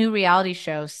sizzling new reality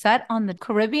show set on the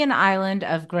Caribbean island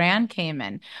of Grand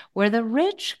Cayman, where the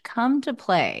rich come to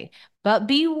play. But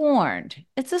be warned,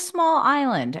 it's a small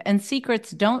island and secrets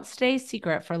don't stay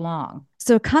secret for long.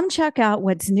 So come check out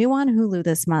what's new on Hulu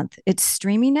this month. It's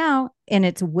streaming now and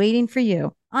it's waiting for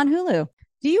you on Hulu.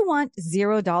 Do you want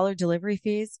 $0 delivery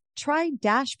fees? Try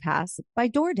Dash Pass by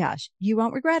DoorDash. You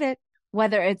won't regret it.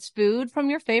 Whether it's food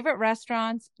from your favorite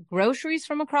restaurants, groceries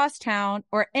from across town,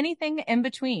 or anything in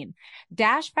between,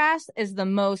 DashPass is the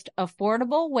most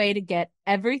affordable way to get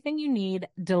everything you need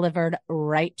delivered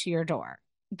right to your door.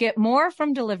 Get more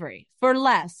from delivery for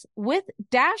less with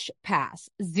DashPass,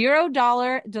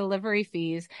 $0 delivery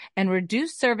fees, and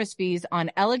reduced service fees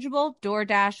on eligible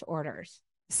DoorDash orders.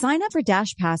 Sign up for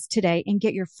Dash Pass today and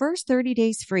get your first 30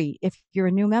 days free if you're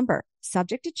a new member.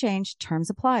 Subject to change, terms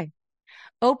apply.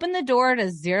 Open the door to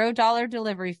 $0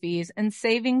 delivery fees and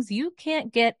savings you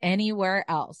can't get anywhere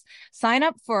else. Sign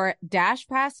up for Dash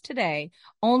Pass today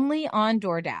only on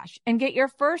DoorDash and get your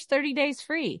first 30 days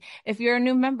free if you're a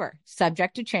new member.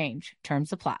 Subject to change.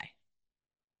 Terms apply.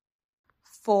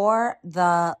 For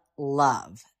the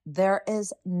love, there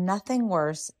is nothing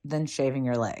worse than shaving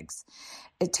your legs.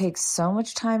 It takes so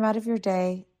much time out of your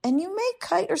day, and you may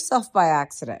cut yourself by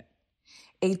accident.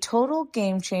 A total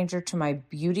game changer to my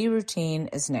beauty routine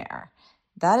is Nair.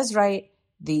 That is right,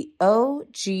 the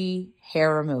OG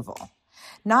hair removal.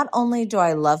 Not only do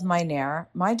I love my Nair,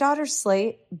 my daughter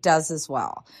Slate does as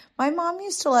well. My mom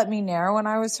used to let me Nair when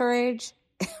I was her age,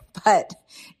 but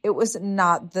it was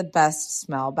not the best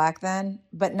smell back then.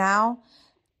 But now,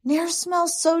 Nair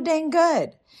smells so dang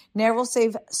good. Nair will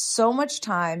save so much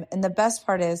time, and the best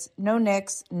part is no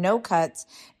nicks, no cuts,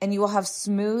 and you will have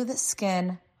smooth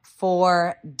skin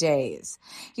for days.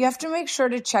 You have to make sure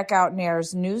to check out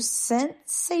Nair's new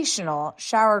sensational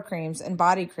shower creams and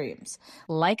body creams.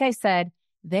 Like I said,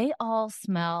 they all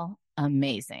smell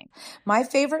amazing. My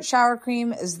favorite shower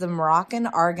cream is the Moroccan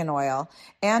Argan Oil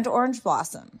and Orange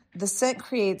Blossom. The scent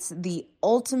creates the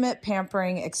ultimate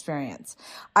pampering experience.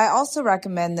 I also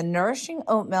recommend the Nourishing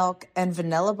Oat Milk and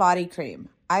Vanilla Body Cream.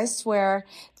 I swear,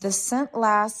 the scent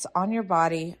lasts on your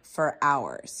body for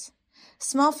hours.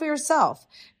 Smell for yourself.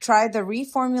 Try the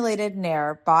reformulated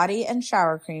Nair body and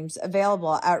shower creams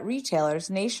available at retailers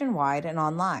nationwide and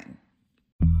online.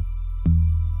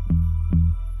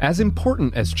 As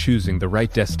important as choosing the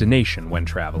right destination when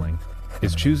traveling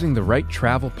is choosing the right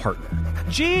travel partner.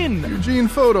 Eugene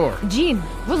Fodor. Gene,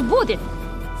 возбудит.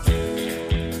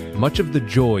 Much of the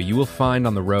joy you will find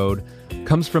on the road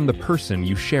comes from the person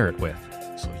you share it with.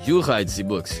 So you write the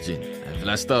books, Gene, and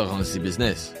Vlastar runs the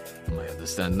business. I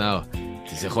understand now.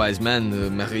 The wise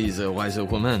man marries a wiser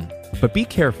woman. But be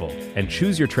careful and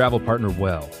choose your travel partner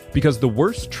well, because the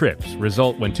worst trips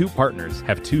result when two partners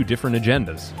have two different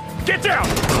agendas. Get down!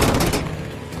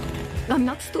 I'm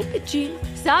not stupid, Gene.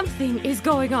 Something is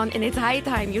going on, and it's high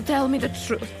time you tell me the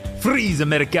truth. Freeze,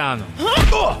 Americano.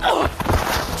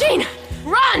 Gene,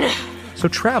 run! So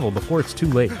travel before it's too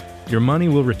late. Your money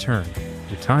will return,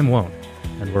 your time won't,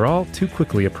 and we're all too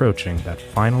quickly approaching that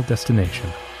final destination.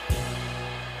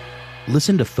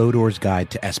 Listen to Fodor's Guide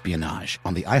to Espionage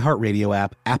on the iHeartRadio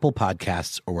app, Apple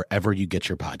Podcasts, or wherever you get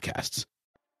your podcasts.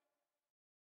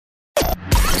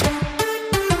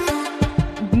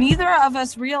 Neither of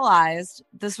us realized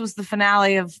this was the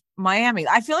finale of Miami.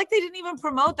 I feel like they didn't even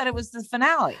promote that it was the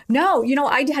finale. No,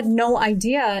 I had no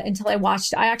idea until I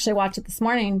actually watched it this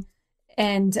morning.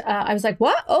 And I was like,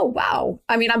 what? Oh, wow.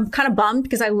 I mean, I'm kind of bummed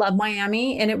because I love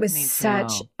Miami, and it was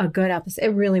such a good episode. It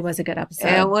really was a good episode.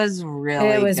 It was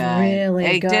really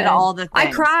good. It did all the things. I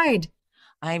cried.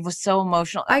 I was so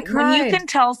emotional. I cried. When you can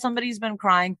tell somebody's been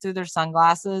crying through their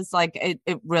sunglasses, like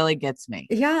it really gets me.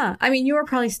 Yeah. I mean, you were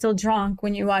probably still drunk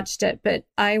when you watched it, but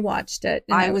I watched it.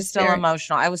 And I was still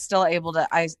emotional. I was still able to,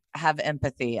 I have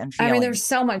empathy and feelings. I mean, there's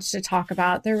so much to talk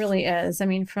about. There really is. I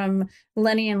mean, from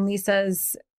Lenny and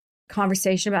Lisa's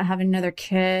conversation about having another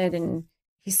kid, and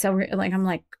he's so I'm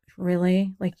like,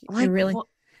 really? Like you really?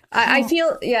 I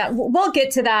feel, we'll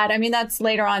get to that. I mean, that's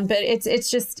later on, but it's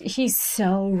just, he's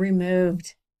so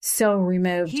removed. He's so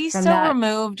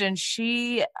removed. And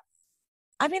she,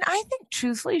 I mean, I think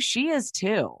truthfully, she is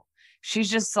too. She's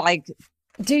just like,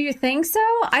 do you think so?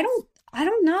 I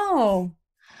don't know.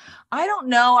 I don't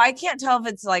know. I can't tell if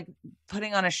it's like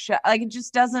putting on a show. Like, it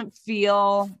just doesn't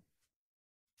feel,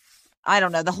 I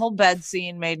don't know. The whole bed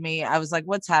scene made me, I was like,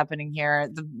 what's happening here?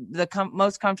 The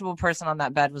most comfortable person on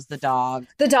that bed was the dog.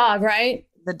 The dog, right?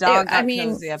 The dog got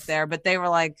cozy up there, but they were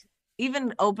like,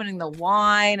 even opening the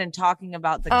wine and talking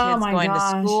about the kids going to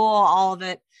school, all of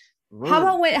it. How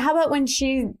about when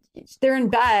they're in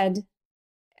bed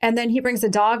and then he brings the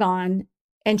dog on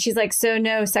and she's like, so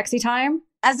no sexy time?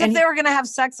 As if they were going to have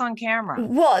sex on camera.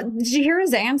 Well, did you hear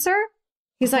his answer?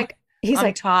 He's like,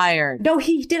 I'm tired. No,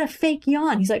 he did a fake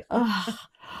yawn. He's like, oh,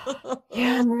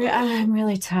 yeah, I'm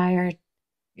really tired.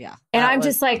 Yeah. And I'm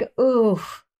just like, ooh,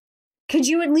 could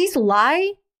you at least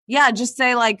lie? Yeah, just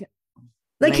say like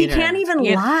later. He can't even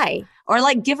lie. Or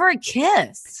like give her a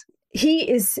kiss. He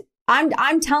is,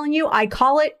 I'm telling you, I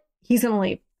call it, he's going to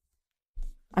leave.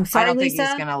 I'm sorry, I don't Lisa. think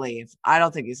he's going to leave. I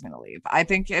don't think he's going to leave. I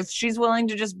think if she's willing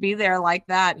to just be there like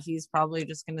that, he's probably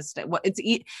just going to stay. Well,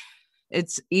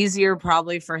 it's easier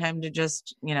probably for him to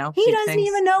just, he doesn't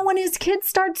even know when his kids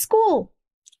start school.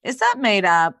 Is that made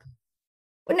up?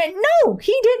 No,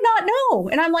 he did not know.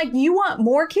 And I'm like, you want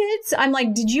more kids? I'm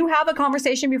like, did you have a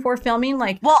conversation before filming?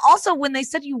 Like, well, also when they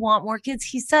said you want more kids,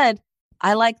 he said,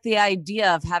 I like the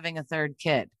idea of having a third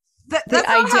kid. The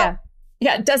idea.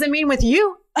 Yeah, it doesn't mean with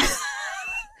you.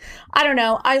 I don't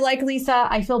know. I like Lisa.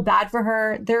 I feel bad for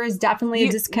her. There is definitely a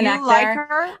disconnect you like there.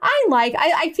 Her?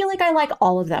 I feel like I like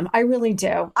all of them. I really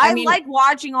do. I mean, like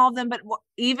watching all of them, but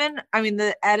even, I mean,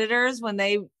 the editors, when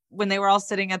they were all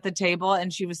sitting at the table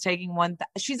and she was taking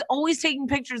she's always taking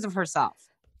pictures of herself.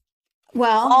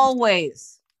 Well,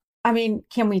 always. I mean,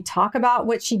 can we talk about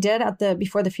what she did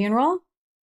before the funeral?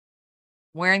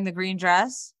 Wearing the green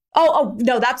dress? Oh,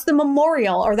 no, that's the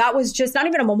memorial. Or that was just not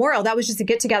even a memorial. That was just a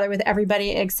get together with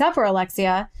everybody except for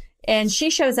Alexia. And she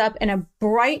shows up in a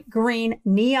bright green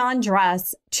neon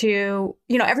dress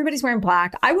everybody's wearing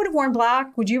black. I would have worn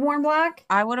black. Would you have worn black?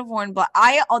 I would have worn black.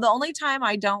 The only time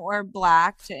I don't wear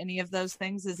black to any of those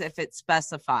things is if it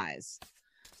specifies.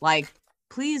 Like,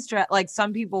 please dress, like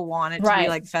some people want it to be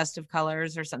like festive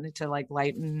colors or something to like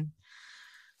lighten.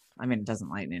 I mean, it doesn't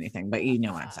lighten anything, but you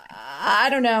know what I'm saying. I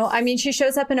don't know. I mean, she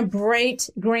shows up in a bright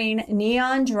green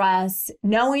neon dress,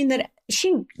 knowing that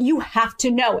you have to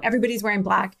know everybody's wearing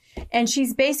black. And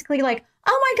she's basically like,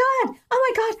 oh my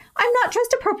God, I'm not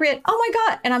dressed appropriate. Oh my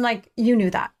God. And I'm like, you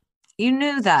knew that. You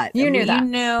knew that. You knew that. You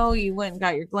knew, you went and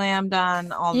got your glam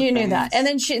done. All the You things. knew that. And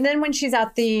then when she's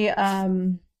at the,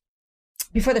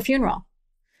 before the funeral,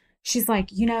 she's like,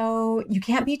 you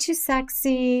can't be too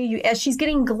sexy. As she's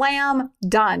getting glam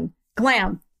done.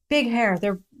 Glam. Big hair.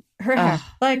 Her hair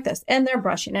like this. And they're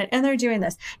brushing it. And they're doing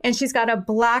this. And she's got a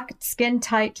black skin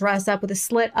tight dress up with a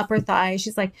slit upper thigh.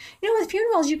 She's like, with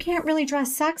funerals, you can't really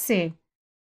dress sexy.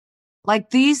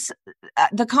 Like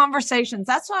the conversations.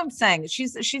 That's what I'm saying.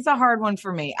 She's a hard one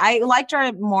for me. I liked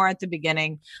her more at the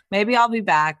beginning. Maybe I'll be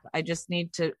back. I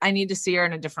need to see her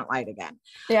in a different light again.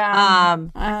 Yeah.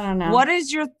 I don't know. What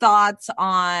is your thoughts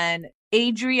on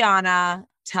Adriana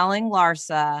telling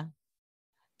Larsa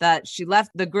that she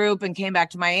left the group and came back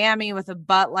to Miami with a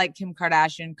butt like Kim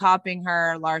Kardashian, copying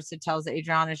her? Larsa tells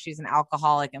Adriana she's an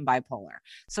alcoholic and bipolar.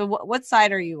 So what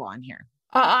side are you on here?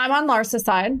 I'm on Larsa's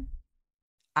side.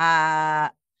 You're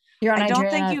on I don't Adriana.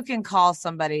 think you can call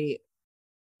somebody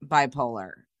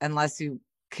bipolar unless you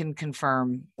can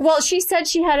confirm. Well, she said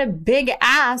she had a big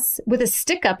ass with a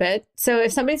stick up it. So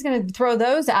if somebody's going to throw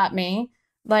those at me,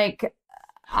 like...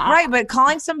 Right, but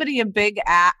calling somebody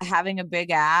having a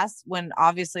big ass when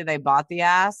obviously they bought the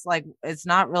ass, like it's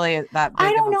not really that big.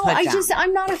 I don't know.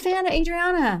 I'm not a fan of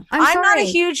Adriana. I'm not a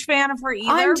huge fan of her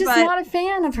either. I'm just not a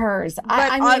fan of hers.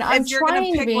 I mean, I'm if you're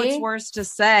going to pick what's be. worse to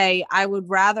say, I would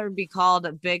rather be called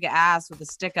a big ass with a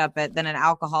stick up it than an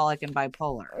alcoholic and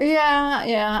bipolar.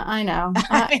 Yeah, I know.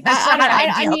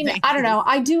 I mean, I don't know.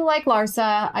 I do like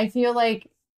Larsa. I feel like.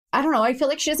 I don't know. I feel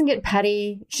like she doesn't get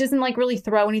petty. She doesn't like really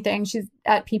throw anything. She's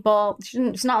at people.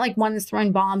 She's not like one that's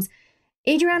throwing bombs.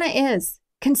 Adriana is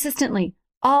consistently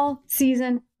all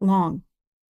season long.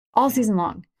 Well,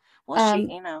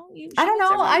 she, I don't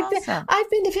know. I've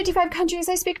been to 55 countries.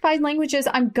 I speak 5 languages.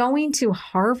 I'm going to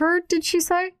Harvard. Did she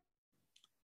say?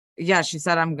 Yeah, she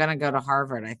said I'm going to go to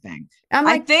Harvard. I think.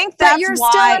 I think that's you're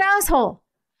still an asshole.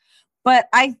 But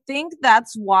I think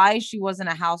that's why she wasn't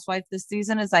a housewife this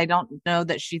season, is I don't know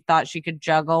that she thought she could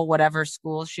juggle whatever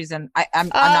school she's in. I'm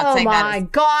not saying that. Oh my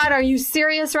God, are you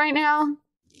serious right now?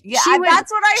 Yeah,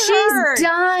 that's what I heard. She's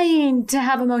dying to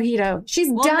have a mojito.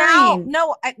 She's dying.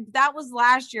 That was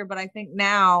last year, but I think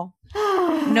now.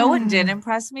 No, it did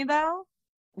impress me though.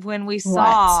 When we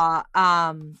saw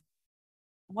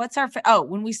what's our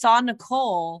when we saw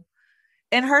Nicole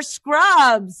in her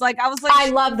scrubs, like I was like, I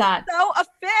love that. So a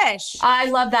fish. I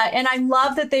love that. And I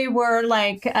love that they were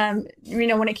like,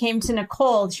 when it came to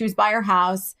Nicole, she was by her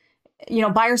house,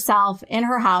 by herself in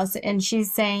her house. And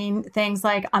she's saying things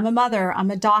like, I'm a mother,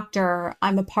 I'm a doctor,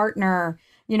 I'm a partner,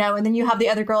 and then you have the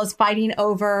other girls fighting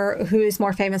over who is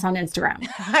more famous on Instagram.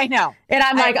 I know. And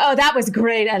I'm like, oh, that was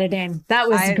great editing. That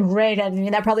was great editing.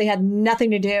 That probably had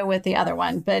nothing to do with the other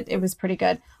one, but it was pretty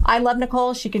good. I love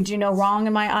Nicole. She can do no wrong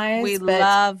in my eyes. We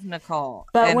love Nicole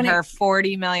and her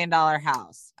 $40 million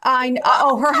house.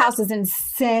 Her house is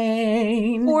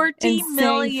insane. 40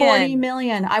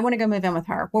 million. I want to go move in with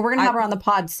her. Well, we're going to have her on the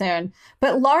pod soon.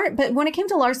 But when it came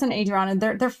to Larsa and Adriana,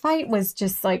 their fight was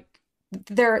just like,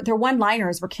 their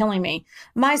one-liners were killing me.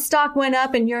 My stock went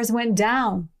up and yours went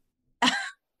down.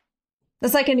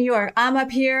 That's like in New York. I'm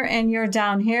up here and you're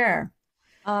down here.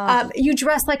 You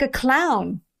dress like a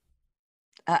clown.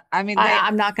 I'm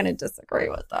not going to disagree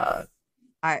with that.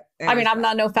 I'm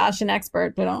not no fashion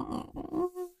expert, but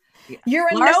you're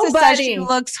a Larsa nobody. Says she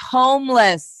looks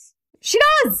homeless. She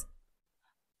does.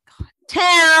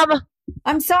 Tam.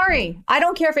 I'm sorry. I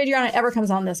don't care if Adriana ever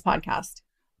comes on this podcast.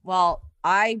 Well,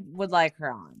 I would like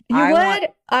her on. You would?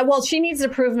 Well, she needs to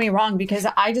prove me wrong because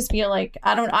I just feel like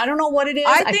I don't know what it is.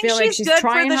 I think feel she's like she's good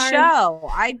trying for the hard. show.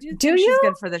 I do think she's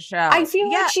good for the show. I feel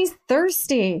like she's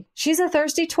thirsty. She's a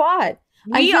thirsty twat.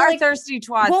 We are thirsty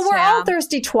twats. Well, we're all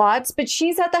thirsty twats, but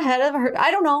she's at the head of her.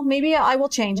 I don't know. Maybe I will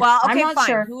change it. Well, okay, I'm not fine.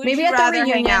 sure. Who would Maybe you at the rather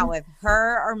reunion. hang out with,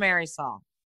 her or Marisol?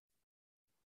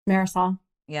 Marisol.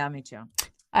 Yeah, me too.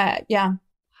 Yeah.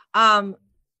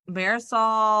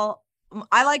 Marisol.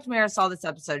 I liked Marisol this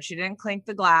episode. She didn't clink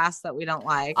the glass that we don't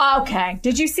like. Okay.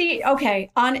 Did you see?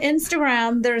 Okay. On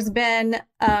Instagram, there's been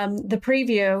the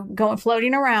preview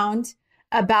floating around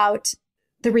about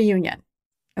the reunion.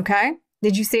 Okay.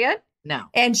 Did you see it? No.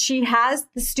 And she has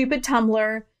the stupid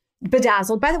tumbler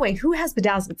bedazzled. By the way, who has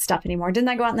bedazzled stuff anymore? Didn't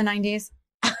that go out in the 90s?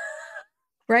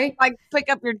 Right? Like, pick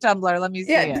up your tumbler. Let me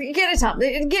see it. Get a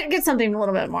tumbler. Get something a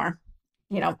little bit more,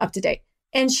 up to date.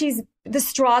 And she's the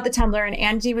straw at the tumbler, and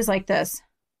Angie was like this.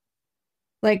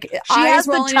 Like, she has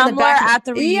the tumbler at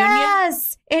the reunion?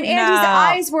 Yes. And Angie's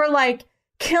eyes were like,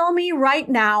 kill me right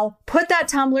now. Put that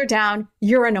tumbler down.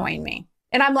 You're annoying me.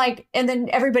 And I'm like, and then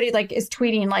everybody like is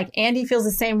tweeting like Andy feels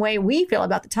the same way we feel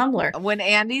about the tumbler. When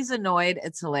Andy's annoyed,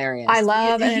 it's hilarious. I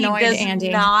love an annoyed Andy.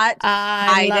 He does not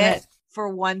hide it for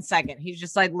 1 second. He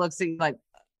just like looks at you like.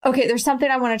 Okay, there's something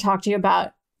I want to talk to you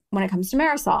about when it comes to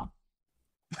Marisol.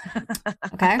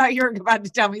 Okay. I thought you were about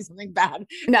to tell me something bad.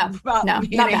 No, about no, me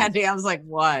not and bad. Andy. I was like,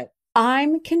 what?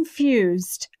 I'm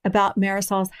confused about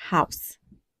Marisol's house.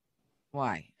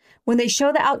 Why? When they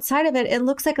show the outside of it, it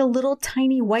looks like a little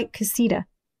tiny white casita.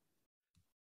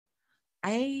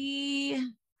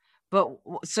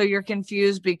 So you're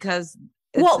confused because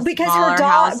because her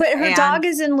dog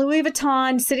is in Louis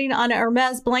Vuitton sitting on a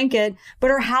Hermes blanket, but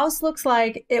her house looks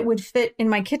like it would fit in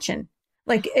my kitchen.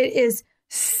 Like it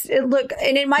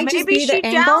might just be the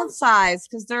angle. Downsized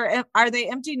because are they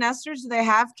empty nesters? Do they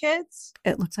have kids?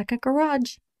 It looks like a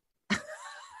garage.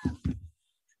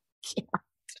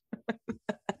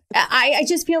 I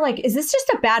just feel like, is this just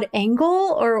a bad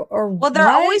angle or well, they're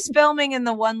always filming in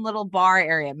the one little bar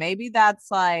area. Maybe that's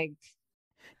like.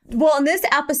 Well, in this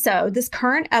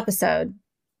current episode,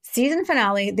 season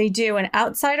finale, they do an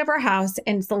outside of our house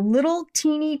and it's a little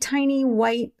teeny tiny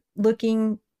white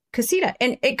looking casita.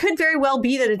 And it could very well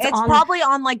be that it's probably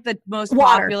on like the most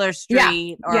water. Popular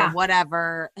street or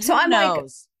whatever. So Who I'm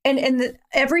knows? like, and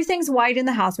everything's white in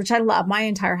the house, which I love. My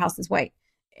entire house is white.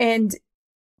 And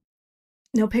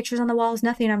no pictures on the walls,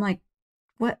 nothing. I'm like,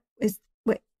 what?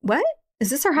 Is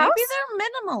this her house? Maybe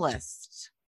they're minimalist.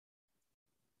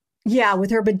 Yeah,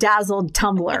 with her bedazzled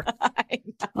tumbler.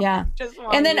 Yeah.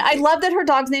 And then I love that her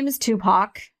dog's name is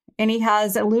Tupac and he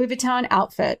has a Louis Vuitton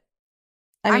outfit.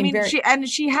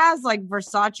 She has like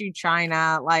Versace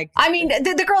china. Like, I mean,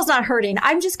 the girl's not hurting.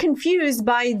 I'm just confused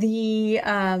by the,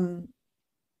 I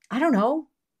don't know,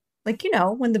 like,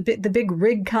 when the big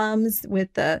rig comes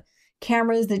with the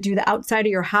cameras that do the outside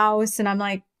of your house. And I'm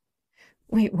like,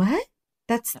 wait, what?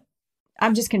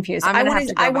 I'm just confused. I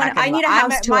need a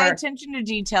house tour. My attention to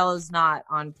detail is not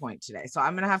on point today. So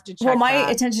I'm going to have to check. Well, my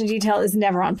attention to detail is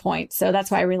never on point. So that's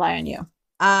why I rely on you.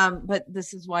 But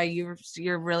this is why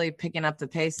you're really picking up the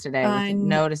pace today with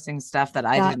noticing stuff that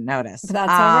I didn't notice.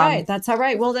 That's all right. That's all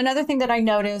right. Well, another thing that I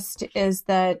noticed is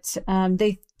that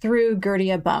they threw Gertie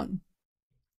a bone.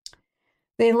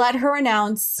 They let her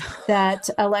announce that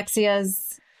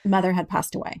Alexia's mother had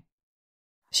passed away.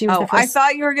 She was the I first.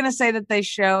 thought you were going to say that they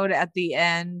showed at the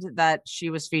end that she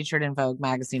was featured in Vogue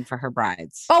magazine for her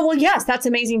brides. Oh, well, yes, that's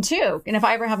amazing too. And if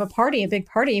I ever have a big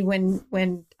party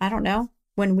when I don't know,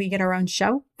 when we get our own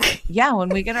show. Yeah, when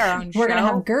we get our own show. We're going to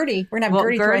have Gertie. We're going to have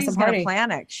Gertie throw us a Gertie's party. going to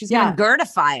plan it. She's going to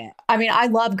Gertify it. I mean, I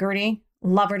love Gertie.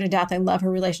 Love her to death. I love her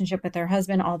relationship with her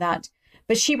husband, all that.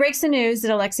 But she breaks the news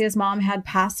that Alexia's mom had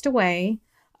passed away.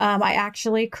 I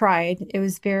actually cried. It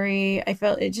was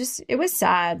it was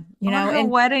sad, you know. On her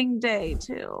and wedding day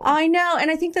too. I know.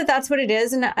 And I think that that's what it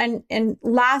is. And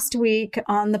last week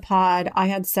on the pod, I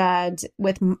had said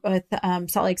with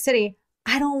Salt Lake City,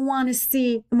 I don't want to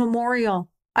see a memorial.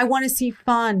 I want to see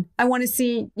fun. I want to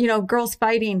see, girls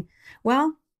fighting.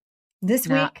 Well, this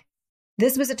week,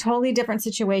 this was a totally different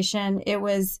situation. It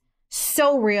was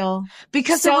so real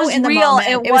because so it was in the real. moment.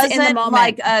 It wasn't in the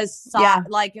moment.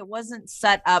 like it wasn't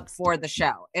set up for the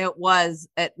show. It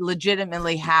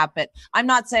legitimately happened. I'm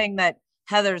not saying that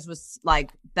Heather's was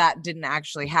like that didn't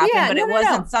actually happen, but it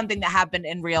wasn't something that happened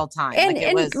in real time.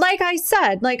 And like I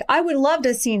said, I would love to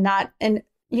have seen that in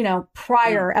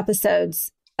prior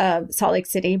episodes of Salt Lake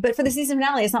City, but for the season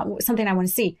finale, it's not something I want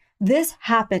to see. This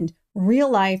happened, real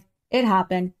life. It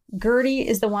happened. Gertie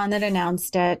is the one that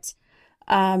announced it.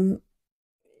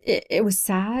 It was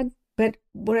sad, but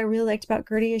what I really liked about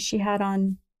Gertie is she had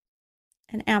on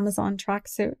an Amazon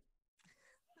tracksuit.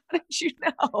 How did you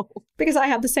know? Because I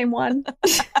have the same one.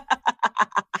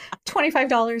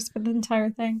 $25 for the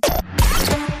entire thing.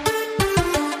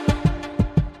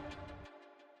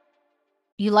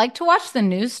 You like to watch the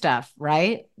new stuff,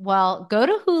 right? Well, go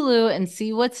to Hulu and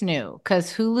see what's new,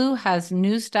 because Hulu has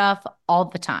new stuff all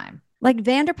the time. Like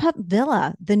Vanderpump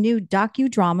Villa, the new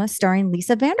docudrama starring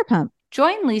Lisa Vanderpump.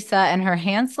 Join Lisa and her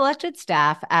hand-selected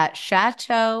staff at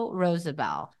Chateau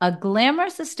Rosabelle, a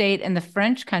glamorous estate in the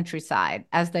French countryside,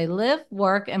 as they live,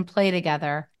 work, and play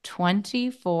together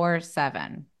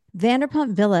 24/7.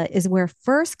 Vanderpump Villa is where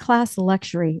first-class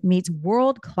luxury meets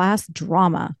world-class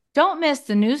drama. Don't miss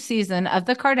the new season of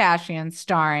The Kardashians,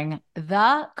 starring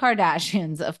The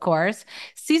Kardashians, of course.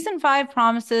 Season 5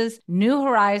 promises new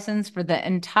horizons for the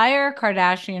entire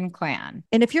Kardashian clan.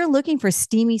 And if you're looking for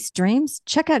steamy streams,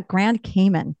 check out Grand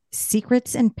Cayman,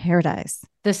 Secrets in Paradise.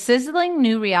 The sizzling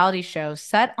new reality show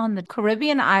set on the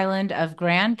Caribbean island of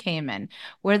Grand Cayman,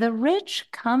 where the rich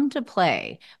come to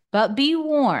play. But be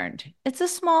warned, it's a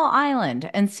small island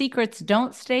and secrets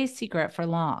don't stay secret for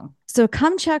long. So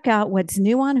come check out what's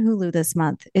new on Hulu this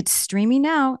month. It's streaming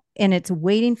now and it's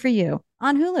waiting for you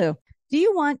on Hulu. Do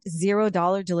you want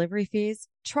 $0 delivery fees?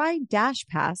 Try Dash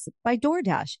Pass by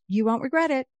DoorDash. You won't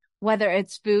regret it. Whether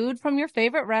it's food from your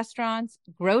favorite restaurants,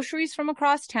 groceries from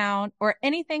across town, or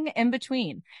anything in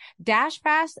between, Dash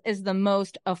Pass is the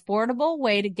most affordable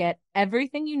way to get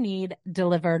everything you need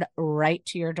delivered right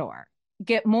to your door.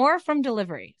 Get more from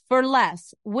delivery for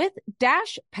less with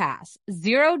Dash Pass,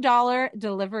 $0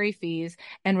 delivery fees,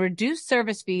 and reduced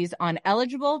service fees on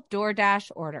eligible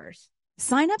DoorDash orders.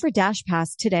 Sign up for Dash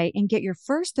Pass today and get your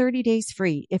first 30 days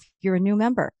free if you're a new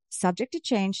member. Subject to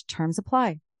change, terms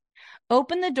apply.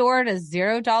 Open the door to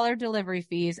 $0 delivery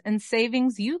fees and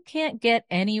savings you can't get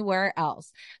anywhere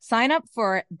else. Sign up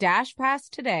for Dash Pass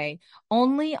today,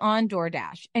 only on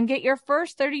DoorDash, and get your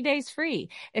first 30 days free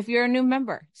if you're a new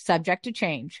member. Subject to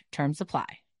change. Terms apply.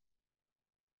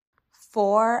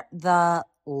 For the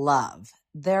love,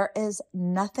 there is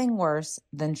nothing worse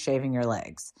than shaving your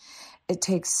legs. It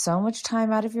takes so much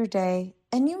time out of your day,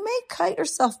 and you may cut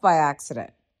yourself by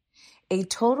accident. A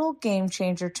total game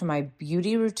changer to my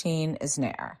beauty routine is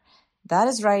Nair. That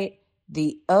is right,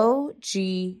 the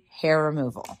OG hair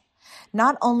removal.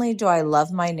 Not only do I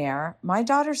love my Nair, my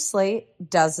daughter Slate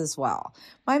does as well.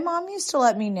 My mom used to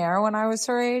let me Nair when I was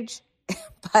her age,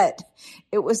 but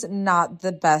it was not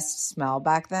the best smell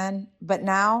back then. But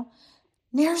now,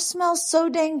 Nair smells so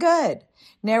dang good.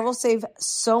 Nair will save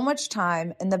so much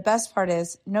time, and the best part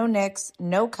is no nicks,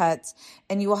 no cuts,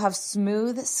 and you will have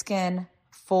smooth skin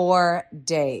for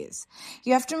days.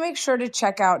 You have to make sure to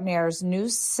check out Nair's new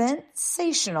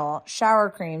sensational shower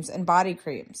creams and body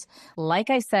creams. Like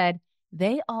I said,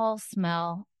 they all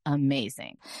smell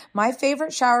amazing. My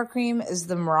favorite shower cream is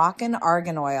the Moroccan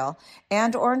Argan Oil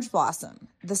and Orange Blossom.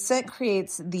 The scent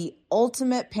creates the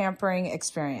ultimate pampering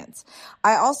experience.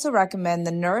 I also recommend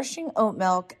the Nourishing Oat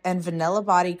Milk and Vanilla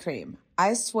Body Cream.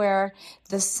 I swear,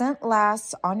 the scent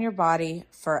lasts on your body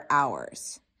for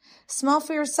hours. Smell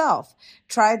for yourself.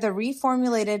 Try the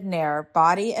reformulated Nair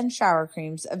body and shower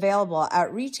creams available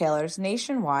at retailers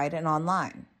nationwide and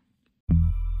online.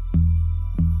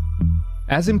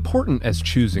 As important as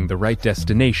choosing the right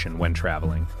destination when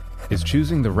traveling is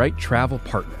choosing the right travel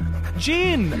partner.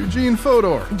 Gene! Eugene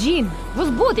Fodor. Gene,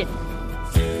 возбудит.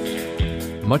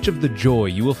 much of the joy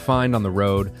you will find on the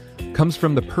road comes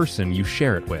from the person you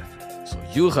share it with. So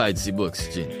you write the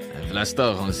books, Jean, and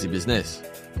Vlastar runs the business.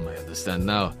 I understand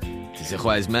now. The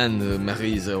wise man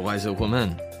marries a wiser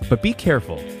woman. But be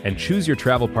careful and choose your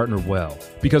travel partner well,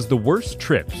 because the worst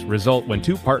trips result when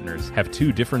two partners have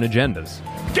two different agendas.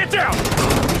 Get down!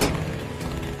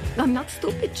 I'm not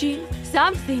stupid, Jean.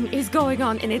 Something is going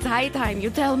on, and it's high time you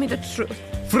tell me the truth.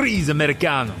 Freeze,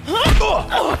 Americano.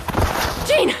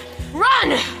 Jean,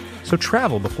 run! So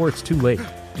travel before it's too late.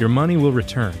 Your money will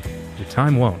return, your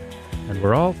time won't, and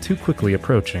we're all too quickly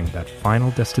approaching that final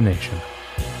destination.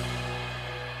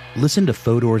 Listen to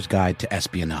Fodor's Guide to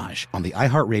Espionage on the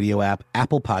iHeartRadio app,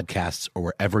 Apple Podcasts, or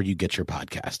wherever you get your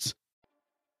podcasts.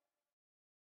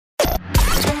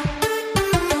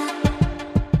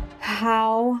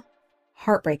 How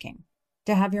heartbreaking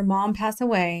to have your mom pass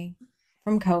away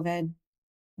from COVID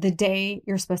the day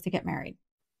you're supposed to get married.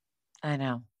 I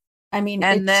know. I mean,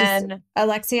 and it's then just,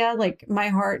 Alexia, like, my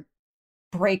heart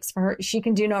breaks for her. She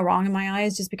can do no wrong in my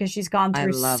eyes just because she's gone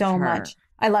through so much.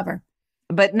 I love her.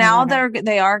 But now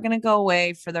they are going to go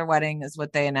away for their wedding, is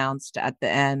what they announced at the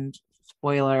end.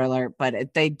 Spoiler alert!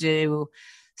 But they do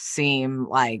seem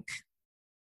like,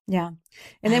 yeah.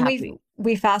 And then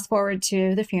we fast forward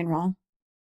to the funeral,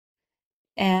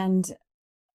 and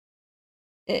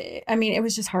it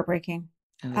was just heartbreaking,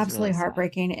 absolutely really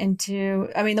heartbreaking. And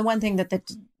the one thing that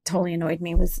totally annoyed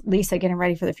me was Lisa getting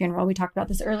ready for the funeral. We talked about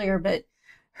this earlier, but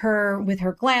her with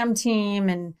her glam team,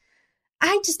 and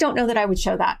I just don't know that I would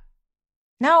show that.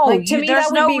 No, like, to me, there's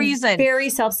that would no be reason. Very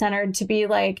self-centered to be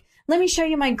like, let me show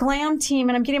you my glam team,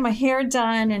 and I'm getting my hair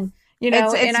done, and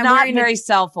it's and I'm not very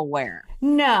self-aware.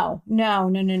 No.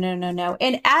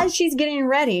 And as she's getting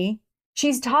ready,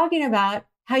 she's talking about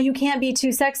how you can't be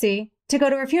too sexy to go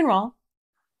to her funeral,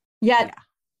 yet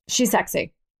she's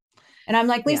sexy. And I'm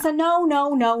like, Lisa, no,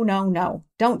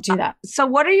 don't do that. So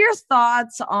what are your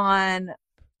thoughts on,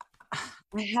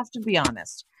 I have to be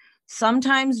honest,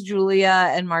 sometimes Julia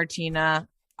and Martina,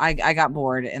 I got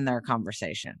bored in their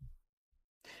conversation.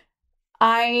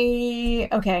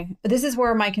 This is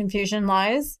where my confusion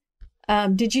lies.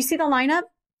 Did you see the lineup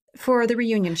for the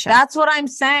reunion show? That's what I'm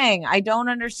saying. I don't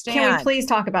understand. Can we please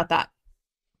talk about that?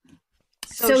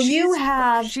 So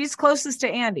she's closest to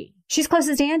Andy. She's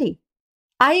closest to Andy.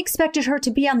 I expected her to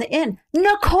be on the end.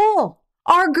 Nicole,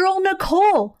 our girl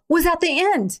Nicole, was at the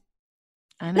end.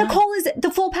 I know. Nicole is the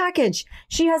full package.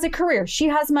 She has a career. She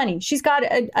has money. She's got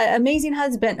an amazing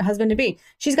husband to be.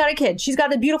 She's got a kid. She's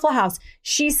got a beautiful house.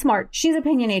 She's smart. She's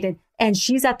opinionated. And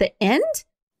she's at the end?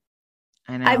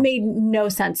 I know. It made no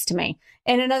sense to me.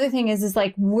 And another thing is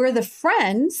like, we're the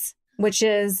friends, which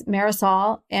is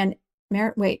Marisol and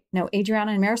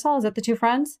Adriana and Marisol. Is that the two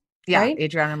friends? Yeah, right?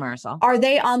 Adriana and Marisol. Are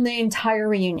they on the entire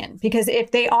reunion? Because if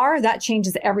they are, that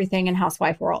changes everything in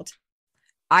housewife world.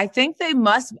 I think they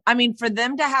must, for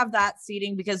them to have that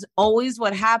seating, because always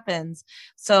what happens,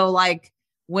 so like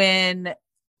when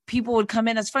people would come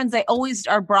in as friends, they always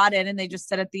are brought in and they just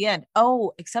sit at the end.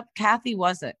 Oh, except Kathy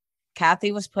wasn't.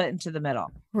 Kathy was put into the middle.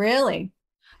 Really?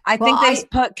 I think they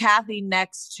put Kathy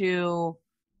next to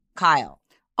Kyle.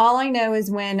 All I know is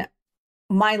when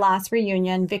my last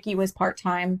reunion, Vicky was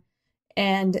part-time,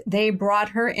 and they brought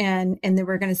her in and they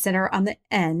were going to sit her on the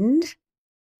end,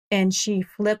 and she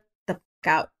flipped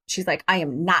out. She's like, I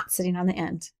am not sitting on the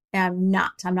end. I'm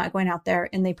not going out there.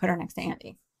 And they put her next to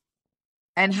Andy.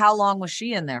 And how long was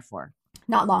she in there for?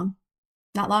 Not long.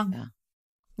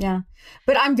 Yeah.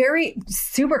 But I'm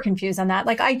super confused on that.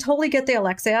 Like, I totally get the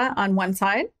Alexia on one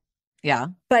side. Yeah.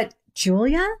 But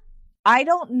Julia? I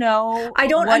don't know. I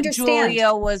don't understand.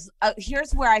 Julia was,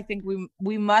 here's where I think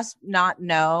we must not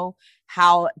know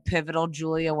how pivotal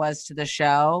Julia was to the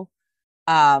show,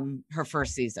 her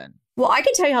first season. Well, I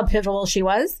can tell you how pivotal she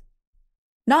was.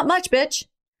 Not much, bitch.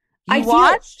 You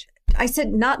watched? I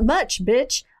said not much,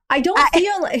 bitch. I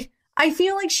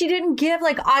feel like she didn't give,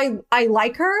 like, I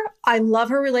like her. I love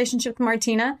her relationship with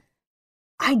Martina.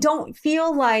 I don't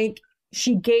feel like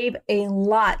she gave a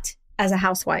lot as a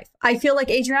housewife. I feel like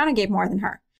Adriana gave more than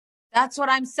her. That's what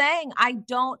I'm saying. I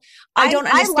don't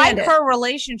understand her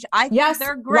relationship. I think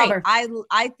they're great. Love her.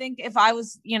 I think if I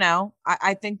was,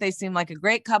 I think they seem like a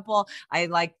great couple. I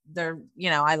like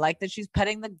I like that she's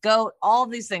petting the goat, all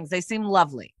of these things. They seem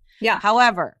lovely. Yeah.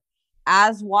 However,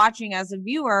 as a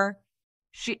viewer,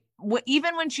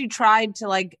 even when she tried to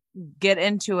like get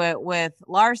into it with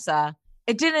Larsa,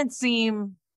 it didn't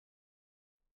seem,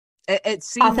 it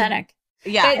seemed authentic.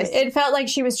 Yeah. It felt like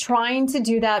she was trying to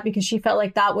do that because she felt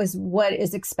like that was what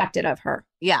is expected of her.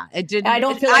 Yeah, it didn't. I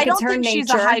don't feel like it's her nature. She's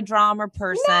a high drama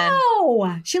person.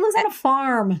 No, she lives on a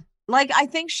farm. like, I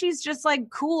think she's just like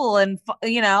cool and,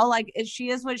 like she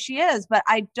is what she is, but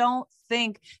I don't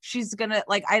think she's gonna,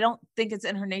 like, I don't think it's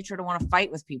in her nature to want to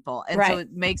fight with people. And so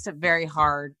it makes it very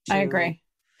hard to. I agree.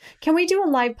 Can we do a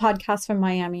live podcast from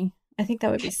Miami? I think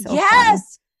that would be so fun.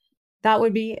 Yes. That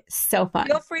would be so fun.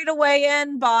 Feel free to weigh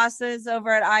in, bosses over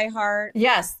at iHeart.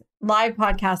 Yes. Live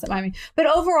podcast at Miami. But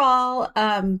overall,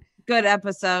 good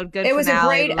episode. Good. It was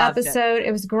finale. a great episode.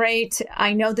 It was great.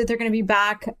 I know that they're going to be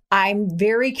back. I'm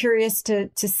very curious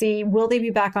to see, will they be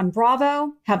back on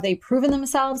Bravo? Have they proven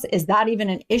themselves? Is that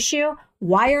even an issue?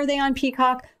 Why are they on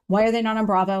Peacock? Why are they not on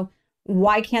Bravo?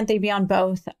 Why can't they be on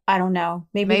both? I don't know.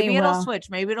 Maybe it'll switch.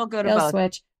 Maybe it'll go to both.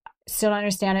 Switch. Still don't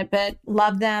understand it, but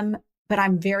love them. But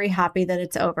I'm very happy that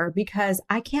it's over because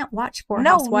I can't watch four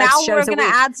Housewives now shows we're going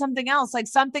to add something else. Like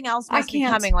something else must be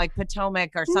coming, like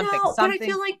Potomac or something. No, but I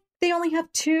feel like they only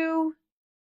have 2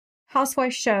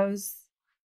 Housewives shows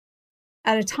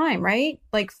at a time, right?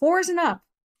 Like 4 is enough.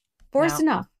 4 is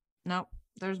enough. Nope.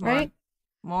 There's more. Right?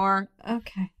 More.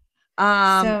 Okay.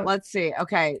 Let's see.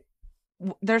 Okay.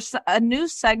 There's a new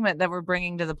segment that we're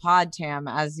bringing to the pod, Tam,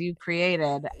 as you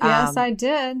created. Yes, I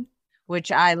did. Which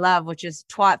I love, which is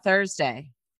Twat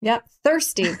Thursday. Yep.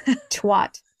 Thirsty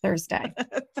Twat Thursday.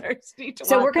 Thirsty Twat.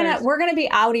 So we're gonna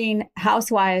be outing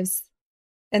housewives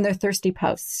and their thirsty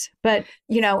posts. But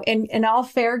in all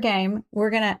fair game, we're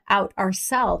gonna out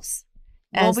ourselves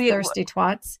as thirsty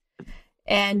twats.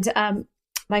 And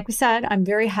like we said, I'm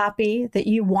very happy that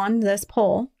you won this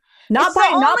poll. Not by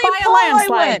a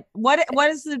landslide.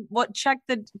 Check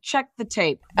the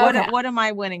tape. Okay. What am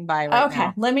I winning by right now? Okay,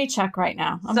 let me check right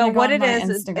now. So what it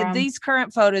is these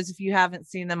current photos, if you haven't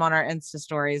seen them on our Insta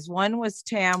stories, one was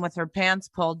Tam with her pants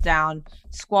pulled down,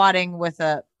 squatting with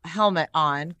a helmet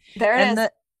on. There it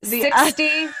is.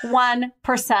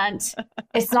 61%.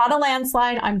 It's not a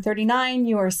landslide. I'm 39.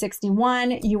 You are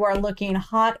 61. You are looking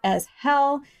hot as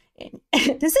hell.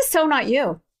 This is so not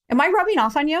you. Am I rubbing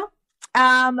off on you?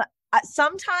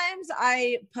 Sometimes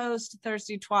I post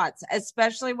thirsty twats,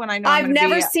 especially when I know I've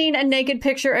never seen a naked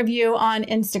picture of you on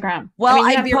Instagram. Well,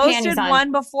 I posted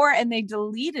one before and they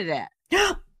deleted it.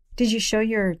 Did you show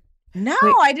your? No,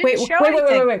 I didn't show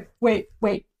anything. Wait.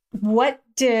 What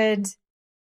did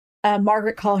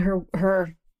Margaret call her?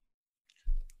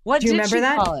 What do you did remember she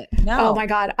that? call it? No. Oh my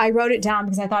God. I wrote it down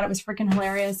because I thought it was freaking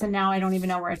hilarious. And now I don't even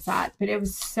know where it's at, but it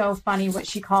was so funny what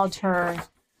she called her.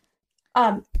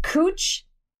 Cooch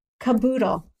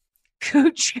Caboodle.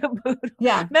 Cooch Caboodle.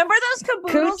 Yeah. Remember those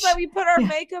caboodles that we put our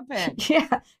makeup in?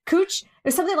 Yeah. Cooch.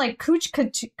 There's something like Cooch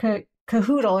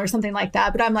Cahoodle or something like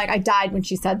that. But I'm like, I died when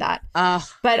she said that. But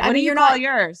what do you call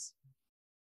yours?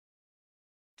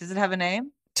 Does it have a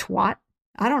name? Twat.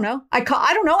 I don't know. I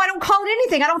don't know. I don't call it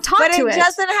anything. I don't talk to it. But it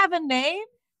doesn't have a name?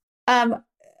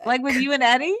 Like with you and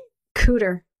Eddie?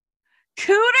 Cooter.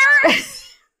 Cooter?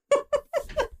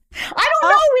 I don't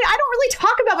know. I don't really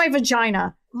talk about my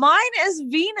vagina. Mine is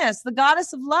Venus, the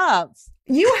goddess of love.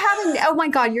 You haven't. Oh my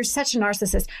God, you're such a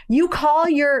narcissist. You call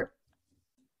your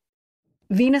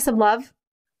Venus of love?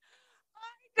 I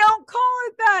don't call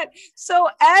it that. So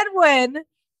Edwin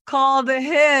called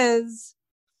his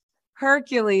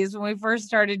Hercules when we first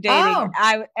started dating. Oh.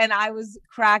 I was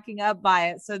cracking up by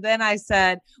it. So then I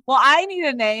said, well, I need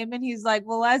a name. And he's like,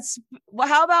 well,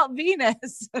 how about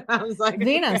Venus? I was like,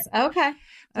 Venus. Okay.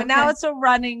 But now it's a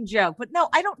running joke. But no,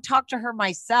 I don't talk to her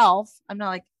myself. I'm not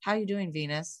like, how you doing,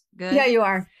 Venus? Good. Yeah, you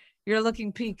are. You're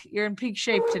looking peak. You're in peak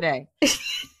shape today.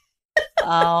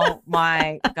 Oh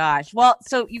my gosh. Well,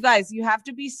 so you guys, you have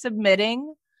to be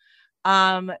submitting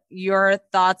your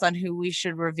thoughts on who we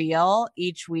should reveal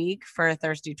each week for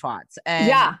Thirsty Twats. And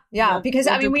yeah, because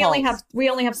I mean we only have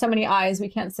so many eyes. We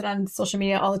can't sit on social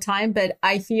media all the time, but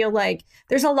I feel like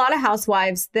there's a lot of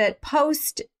housewives that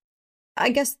post,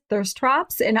 I guess, thirst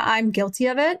traps, and I'm guilty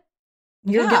of it.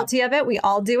 You're guilty of it. We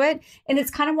all do it. And it's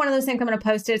kind of one of those things. I'm going to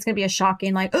post it. It's going to be a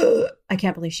shocking, like, I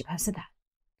can't believe she posted that.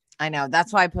 I know.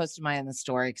 That's why I posted mine in the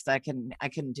story, because I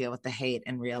couldn't deal with the hate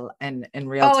in real time. In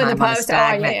the post. Oh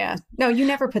yeah. No, you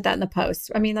never put that in the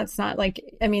post. I mean, that's not like.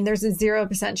 I mean, there's a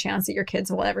 0% chance that your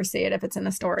kids will ever see it if it's in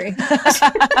the story.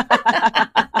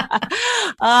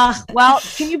 Well,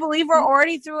 can you believe we're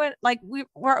already through it? Like we've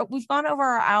gone over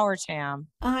our hour, Tam.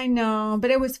 I know, but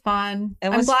it was fun.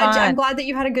 I'm glad that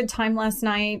you had a good time last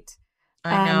night.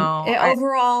 I know.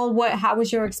 Overall, how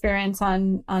was your experience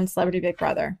on Celebrity Big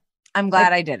Brother? I'm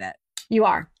glad I did it. You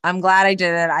are. I'm glad I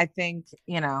did it. I think,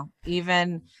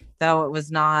 even though it was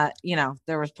not,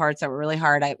 there was parts that were really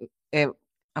hard.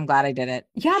 I'm glad I did it.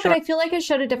 Yeah, but I feel like it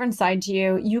showed a different side to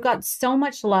you. You got so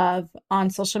much love on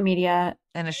social media.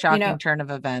 And a shocking turn of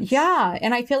events. Yeah.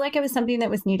 And I feel like it was something that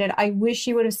was needed. I wish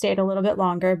you would have stayed a little bit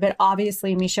longer, but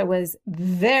obviously Misha was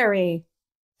very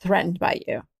threatened by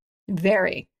you.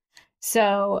 Very.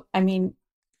 So, I mean,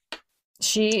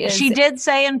 she did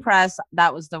say in press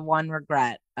that was the one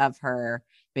regret of her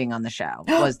being on the show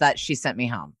was that she sent me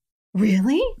home.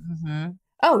 Really? Mm-hmm.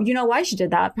 Oh, you know why she did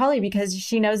that? Probably because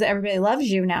she knows that everybody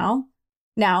loves you now.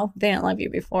 Now, they didn't love you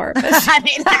before. But I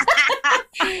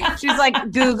mean, she's like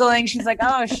Googling. She's like,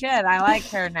 oh, shit, I like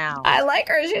her now. I like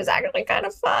her. She's actually kind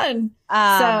of fun.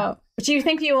 So do you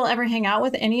think you will ever hang out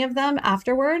with any of them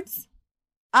afterwards?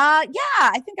 Yeah,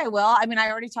 I think I will. I mean, I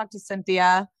already talked to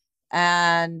Cynthia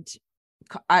and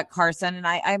Carson, and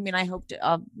I mean, I hope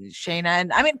to, Shayna,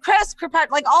 and I mean, Chris,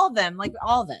 like all of them, like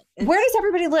all of it. Where does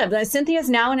everybody live? Cynthia's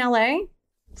now in LA?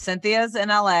 Cynthia's in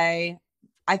LA.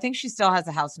 I think she still has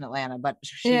a house in Atlanta, but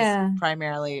she's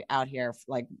primarily out here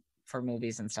like for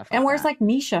movies and stuff. And where's like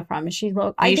Misha from? Is she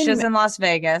local? Misha's in Las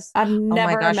Vegas. I've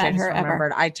never met her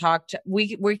ever. I talked.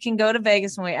 We can go to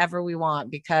Vegas whenever we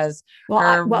want because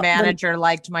her manager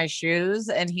liked my shoes,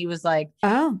 and he was like,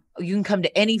 "Oh, you can come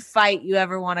to any fight you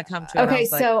ever want to come to." Okay,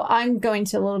 so I'm going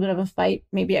to a little bit of a fight,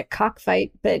 maybe a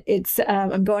cockfight, but it's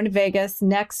I'm going to Vegas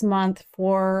next month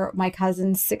for my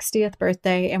cousin's 60th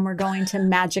birthday, and we're going to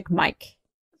Magic Mike.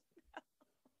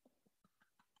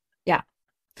 Yeah.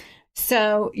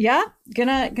 So yeah,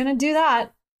 gonna do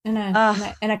that in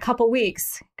a couple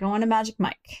weeks. Going to Magic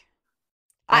Mike.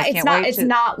 It's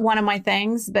not one of my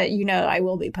things, but you know I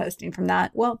will be posting from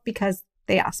that. Well, because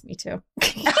they asked me to.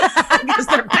 Because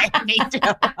they're paying me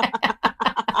to.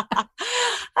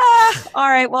 All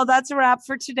right. Well, that's a wrap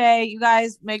for today. You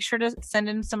guys make sure to send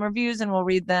in some reviews and we'll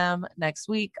read them next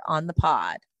week on the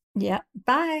pod. Yeah.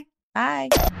 Bye. Bye.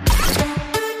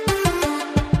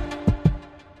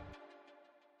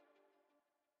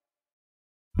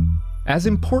 As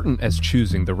important as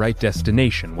choosing the right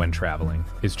destination when traveling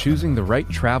is choosing the right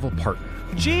travel partner.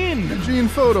 Gene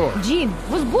Fodor. Gene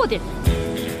was good.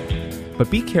 But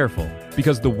be careful,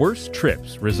 because the worst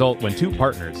trips result when two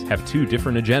partners have two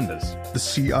different agendas. The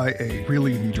CIA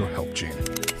really need your help, Gene.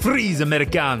 Freeze,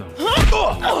 Americano.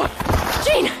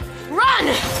 Gene, run!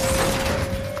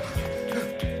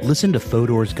 Listen to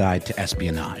Fodor's Guide to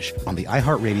Espionage on the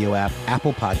iHeartRadio app,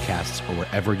 Apple Podcasts, or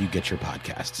wherever you get your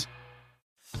podcasts.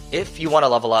 If you want to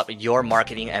level up your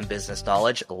marketing and business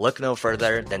knowledge, look no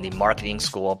further than the Marketing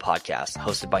School podcast,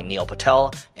 hosted by Neil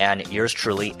Patel and yours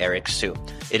truly, Eric Su.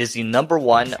 It is the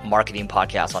 #1 marketing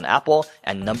podcast on Apple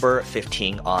and number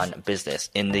 15 on business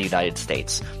in the United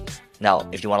States. Now,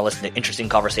 if you want to listen to interesting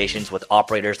conversations with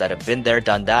operators that have been there,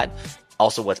 done that,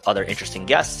 also with other interesting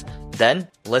guests, then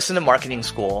listen to Marketing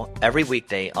School every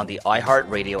weekday on the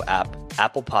iHeartRadio app,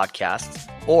 Apple Podcasts,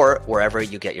 or wherever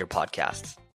you get your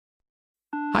podcasts.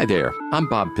 Hi there, I'm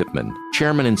Bob Pittman,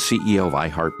 Chairman and CEO of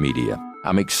iHeartMedia.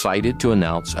 I'm excited to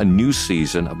announce a new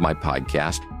season of my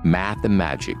podcast, Math and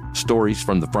Magic, Stories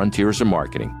from the Frontiers of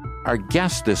Marketing. Our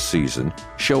guests this season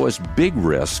show us big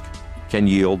risk can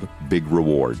yield big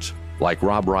rewards, like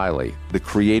Rob Riley, the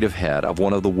creative head of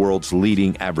one of the world's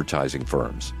leading advertising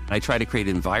firms. I try to create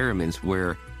environments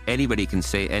where anybody can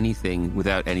say anything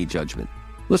without any judgment.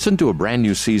 Listen to a brand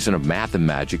new season of Math and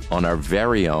Magic on our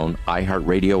very own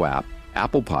iHeartRadio app,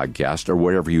 Apple Podcast, or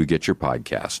wherever you get your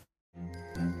podcast.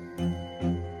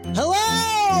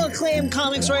 Hello, acclaimed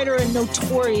comics writer and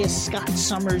notorious Scott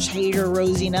Summers hater,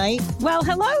 Rosie Knight. Well,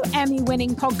 hello,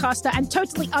 Emmy-winning podcaster and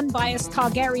totally unbiased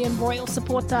Targaryen royal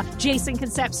supporter, Jason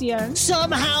Concepcion.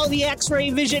 Somehow the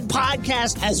X-Ray Vision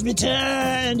podcast has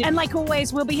returned. And like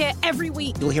always, we'll be here every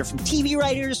week. You'll hear from TV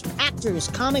writers, actors,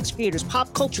 comics creators,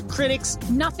 pop culture critics.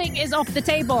 Nothing is off the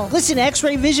table. Listen to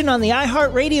X-Ray Vision on the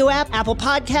iHeartRadio app, Apple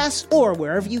Podcasts, or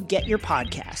wherever you get your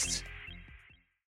podcasts.